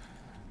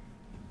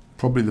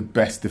 Probably the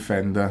best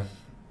defender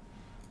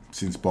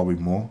since Bobby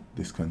Moore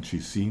this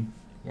country's seen.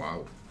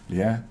 Wow.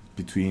 Yeah,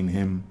 between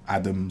him,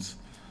 Adams,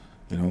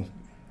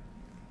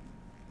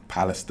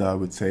 Pallister, I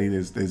would say.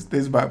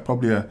 There's about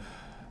probably a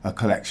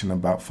collection,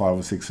 about 5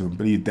 or 6 of them,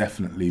 but he'd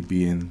definitely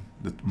be in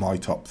my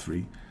top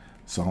 3.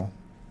 So,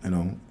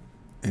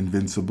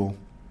 invincible,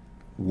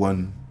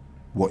 won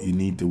what you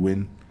need to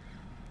win.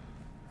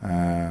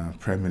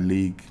 Premier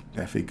League,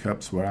 FA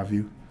Cups, what have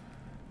you.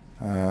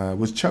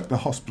 Was chucked the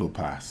hospital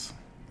pass,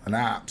 an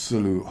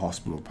absolute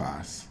hospital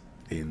pass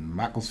in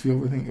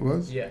Macclesfield, I think it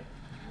was. Yeah.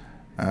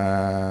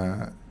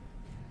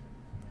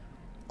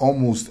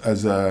 Almost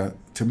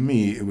to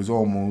me, it was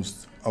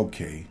almost,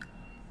 okay,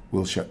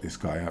 we'll shut this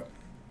guy up.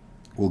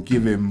 We'll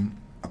give him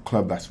a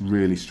club that's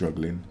really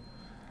struggling.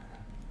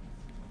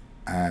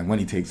 And when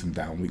he takes them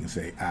down, we can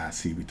say,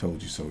 see, we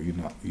told you so.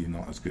 You're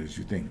not as good as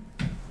you think.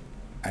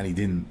 And he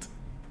didn't.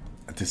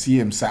 And to see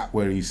him sat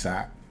where he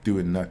sat,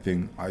 doing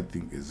nothing, I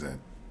think it's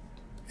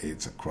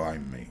a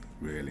crime, mate,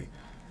 really.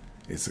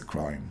 It's a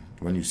crime.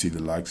 When you see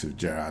the likes of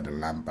Gerrard and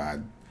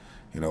Lampard,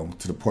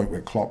 to the point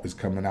where Klopp is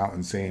coming out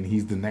and saying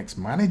he's the next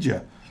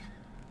manager.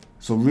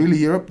 So really,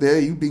 you're up there,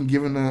 you've been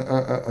given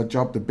a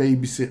job to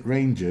babysit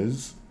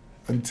Rangers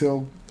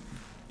until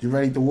you're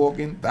ready to walk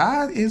in.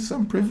 That is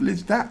some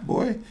privilege, that,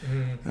 boy.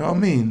 You know what I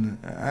mean?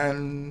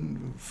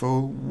 And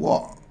for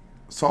what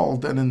Saul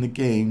done in the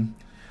game,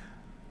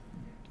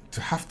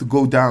 to have to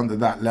go down to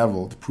that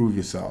level to prove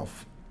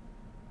yourself,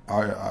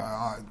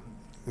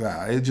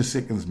 it just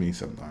sickens me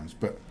sometimes.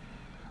 But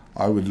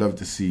I would love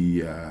to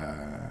see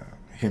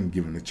him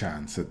given a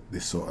chance at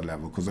this sort of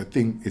level, because I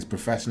think his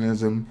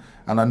professionalism,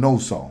 and I know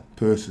Sol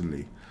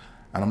personally,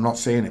 and I'm not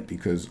saying it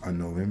because I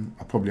know him.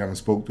 I probably haven't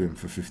spoke to him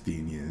for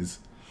 15 years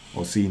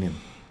or seen him,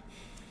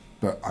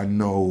 but I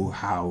know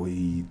how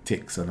he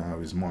ticks and how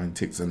his mind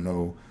ticks, and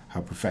know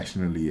how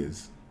professional he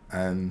is.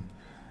 And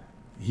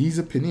he's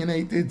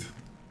opinionated,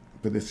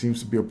 but there seems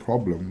to be a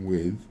problem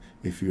with,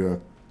 if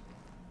you're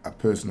a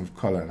person of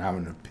colour and have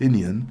an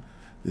opinion,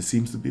 there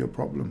seems to be a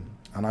problem.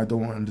 And I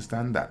don't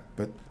understand that.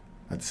 But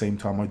at the same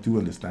time, I do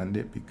understand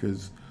it,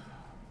 because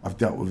I've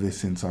dealt with this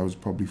since I was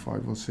probably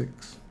 5 or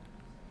 6.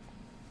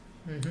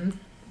 Mm-hmm.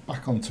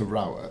 Back onto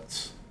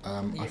Rowett.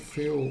 I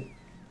feel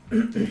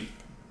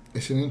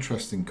it's an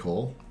interesting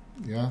call.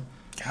 Yeah.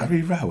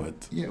 Gary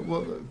Rowett. Yeah,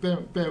 well,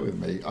 bear with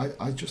me.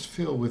 I just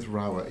feel with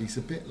Rowett, he's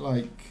a bit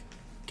like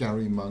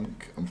Gary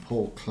Monk and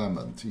Paul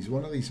Clement. He's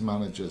one of these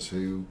managers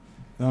who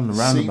On the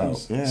roundabout.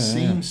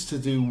 seems to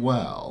do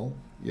well,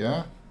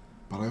 yeah,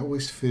 but I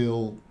always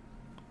feel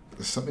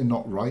there's something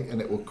not right,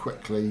 and it will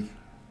quickly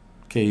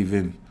cave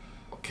in.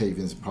 Cave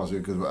in's probably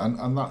a good word,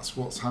 and that's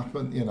what's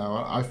happened. You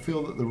know, I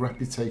feel that the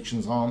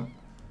reputations aren't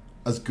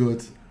as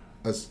good,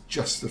 as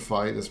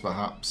justified as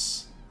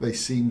perhaps they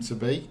seem to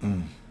be,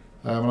 and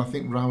I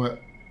think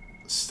Rowett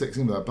sticks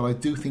in with that. But I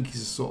do think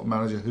he's a sort of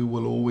manager who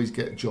will always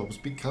get jobs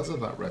because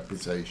of that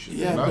reputation.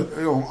 Yeah, you know?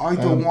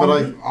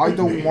 but I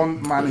don't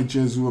want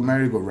managers who are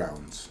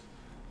merry-go-rounds.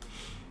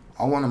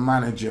 I want a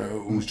manager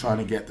who's trying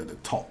to get to the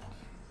top.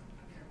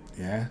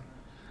 Yeah,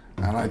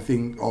 and I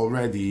think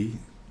already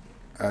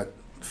at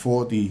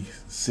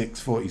 46,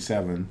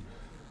 47,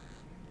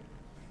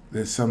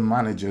 there's some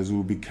managers who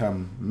will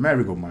become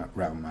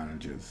merry-go-round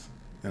managers.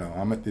 You know,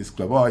 I'm at this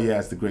club. Oh yeah,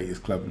 it's the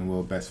greatest club in the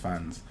world, best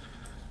fans.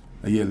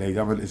 A year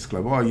later, I'm at this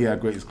club. Oh yeah,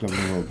 greatest club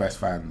in the world, best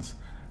fans.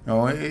 You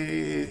know,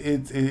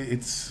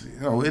 it's you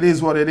know, it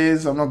is what it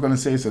is. I'm not going to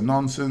say it's a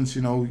nonsense.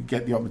 You know, you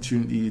get the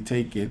opportunity, you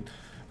take it,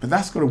 but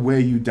that's got to wear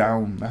you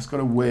down. That's got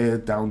to wear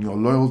down your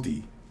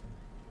loyalty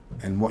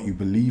and what you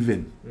believe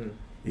in.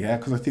 Yeah,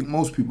 because I think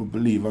most people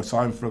believe, I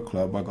signed for a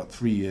club, I got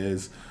 3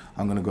 years,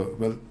 I'm going to go.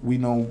 Well, we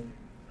know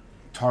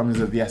time is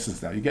of the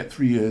essence now. You get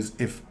 3 years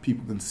if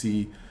people can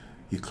see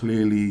you're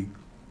clearly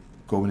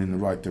going in the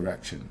right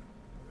direction.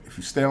 If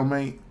you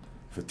stalemate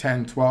for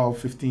 10, 12,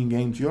 15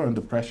 games, you're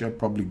under pressure,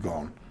 probably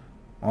gone.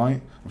 All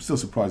right? I'm still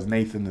surprised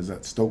Nathan is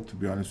at Stoke, to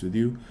be honest with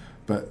you,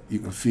 but you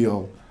can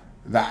feel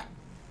that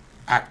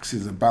axe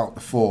is about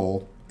to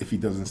fall if he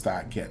doesn't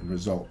start getting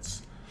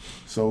results.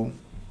 So,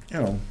 you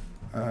know,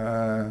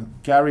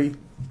 Gary,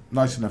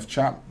 nice enough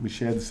chap. We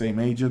shared the same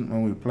agent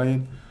when we were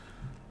playing.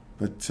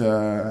 But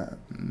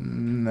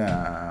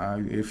nah,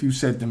 if you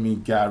said to me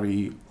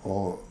Gary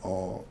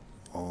or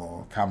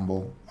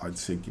Campbell, I'd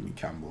say give me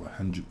Campbell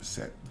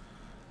 100%.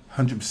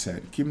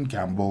 100%. Give him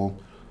Campbell,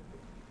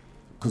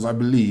 because I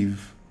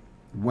believe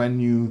when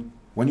you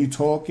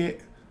talk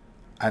it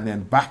and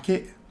then back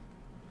it,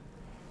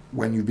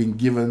 when you've been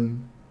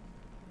given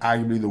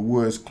arguably the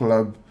worst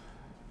club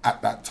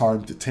at that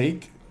time to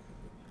take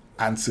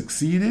and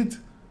succeeded,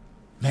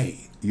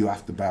 mate, you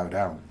have to bow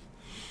down.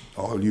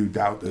 All you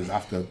doubters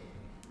have to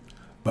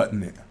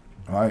button it,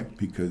 right?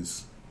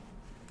 Because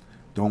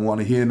don't want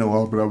to hear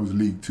no, but I was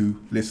League 2.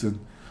 Listen,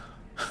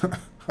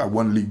 I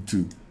won League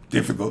 2.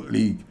 Difficult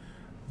league.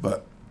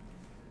 But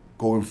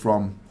going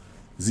from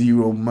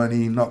zero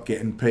money, not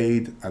getting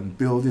paid, and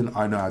building,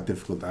 I know how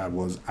difficult that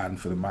was, and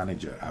for the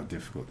manager, how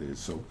difficult it is.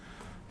 So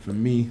for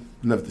me,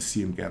 love to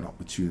see him get an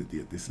opportunity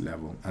at this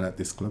level and at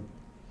this club.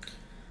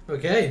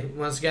 Okay,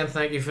 once again,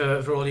 thank you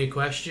for all your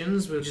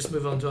questions. We'll just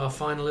move on to our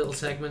final little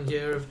segment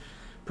here of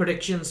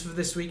predictions for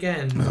this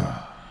weekend.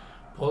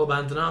 Paul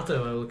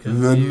Abandonato, I will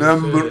come the to you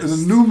number, first.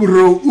 the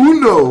numero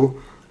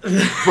uno,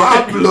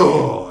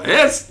 Pablo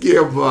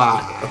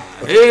Escobar.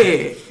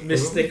 Hey,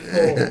 Mystic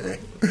Paul.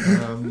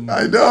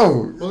 I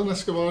know. Well, an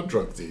Escobar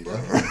drug dealer.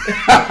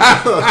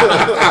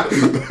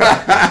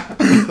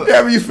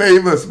 Yeah, be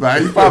famous,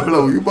 man. You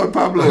Pablo, you my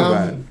Pablo,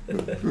 man.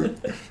 What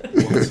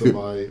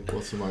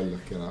am I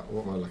looking at?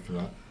 What am I looking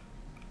at?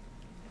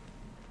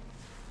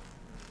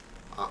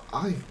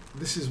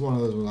 This is one of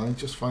those ones I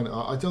just find it.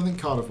 I don't think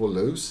Cardiff will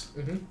lose.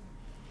 Mm-hmm.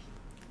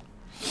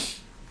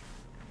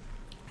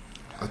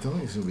 I don't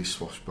think it's going to be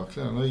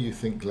swashbuckling. I know you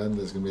think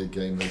Glenda's going to be a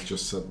game that's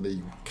just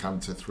suddenly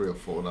canter 3 or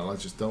 4-0. I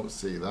just don't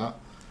see that.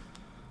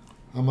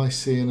 Am I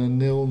seeing a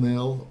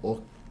 0-0,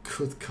 or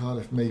could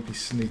Cardiff maybe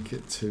sneak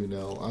it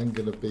 2-0? I'm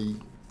going to be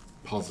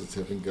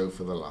positive and go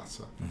for the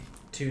latter.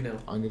 2-0.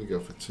 I'm going to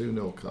go for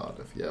 2-0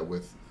 Cardiff, yeah,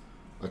 with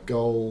a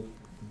goal,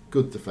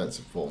 good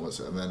defensive performance,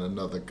 and then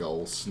another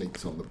goal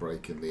sneaked on the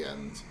break in the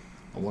end.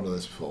 And one of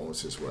those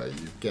performances where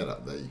you get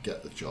up there, you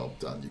get the job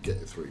done, you get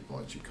your 3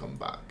 points, you come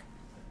back.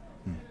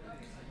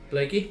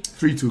 Blakey?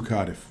 3-2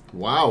 Cardiff.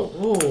 Wow.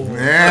 Oh.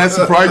 Yeah,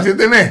 surprised you,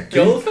 didn't it?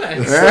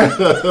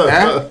 Goalfest.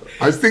 Yeah.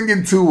 I was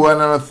thinking 2-1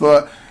 and I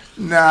thought,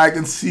 nah, I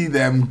can see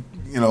them,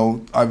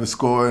 either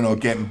scoring or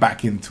getting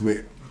back into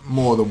it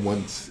more than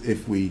once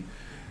if we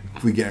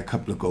get a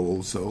couple of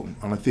goals. So,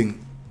 and I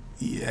think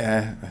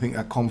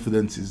that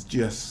confidence is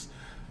just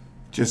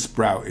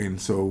sprouting.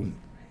 So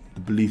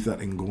the belief that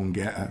they can go and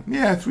get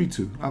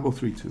 3-2. I'll go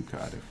 3-2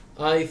 Cardiff.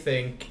 I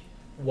think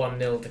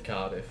 1-0 to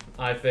Cardiff.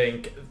 I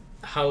think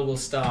Hull will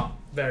start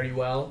very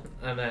well,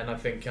 and then I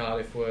think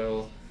Cardiff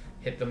will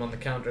hit them on the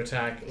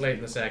counter-attack late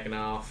in the second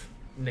half,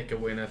 nick a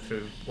winner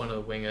through one of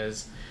the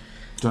wingers.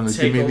 Do you want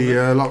to give me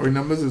the lottery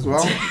numbers as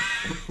well?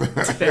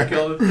 Take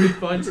all the 3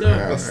 points up.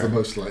 That's the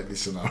most likely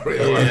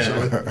scenario,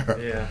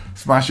 actually. Yeah.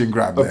 Smash and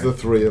grab Of the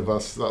three of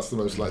us, that's the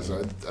most likely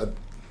scenario.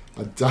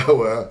 A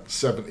dour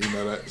 70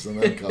 minutes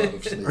and then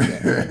Cardiff sneak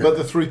in. But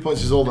the 3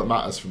 points is all that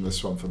matters from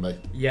this one for me.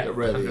 Yeah, it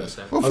really 100%. is.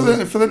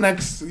 Well, for the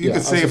next, you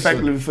could say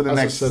effectively for the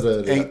next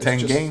earlier,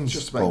 8-10 games.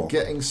 Just about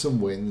getting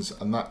some wins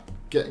and that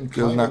getting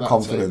building that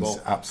confidence,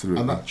 table,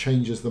 absolutely, and that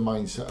changes the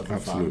mindset of the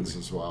fans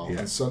as well. Yeah.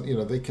 And so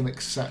they can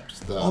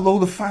accept that. Although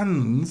the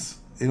fans,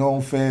 in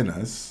all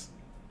fairness,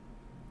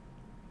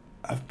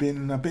 have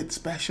been a bit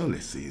special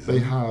this season. They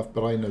have,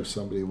 but I know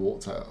somebody who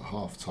walked out at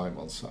half time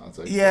on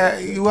Saturday. Yeah,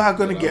 you are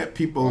going to get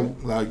people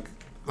like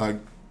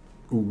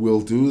who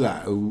will do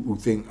that, who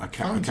think I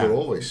can't. Fans are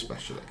always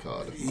special at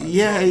Cardiff.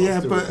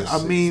 But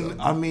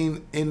I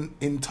mean,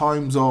 in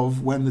times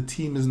of when the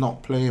team is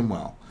not playing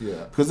well.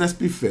 Yeah. Because let's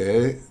be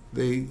fair,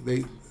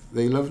 they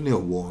love Neil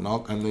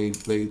Warnock and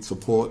they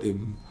support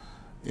him,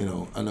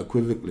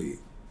 unequivocally.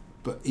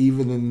 But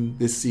even in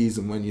this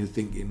season, when you're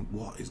thinking,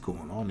 what is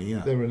going on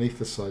here? They're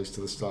anaesthetised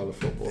to the style of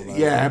football now.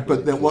 Yeah,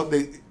 but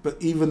but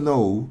even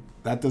though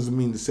that doesn't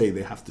mean to say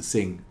they have to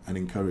sing and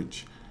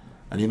encourage.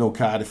 And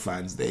Cardiff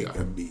fans, they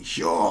can be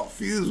short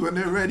fused when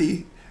they're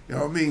ready. You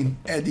know what I mean?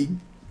 Eddie,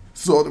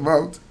 sort them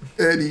out.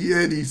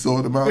 Eddie,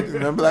 sort them out.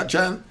 Remember that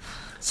chant?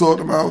 Sort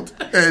them out.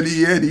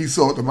 Eddie,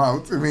 sort them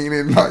out. I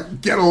mean,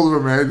 get hold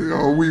of them,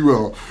 Ed. We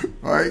will.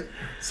 Right?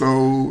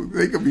 So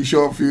they can be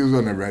short fused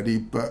when they're ready,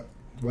 but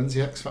when's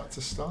the X Factor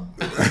start?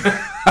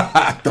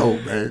 I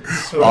don't, mate.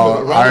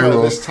 I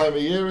will. This time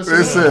of year, isn't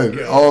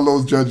listen, all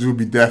those judges would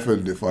be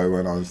deafened if I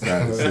went on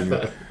stage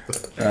singing.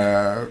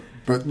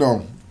 But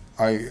no,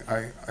 I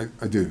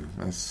do.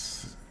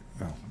 That's,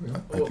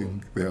 I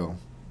think they'll.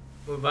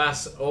 Well,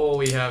 that's all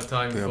we have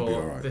time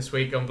for this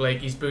week on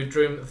Blakey's Boot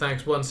Room.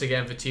 Thanks once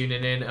again for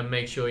tuning in, and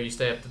make sure you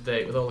stay up to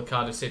date with all the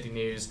Cardiff City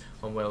news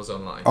on Wales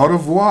Online. Au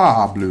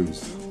revoir,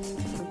 Blues.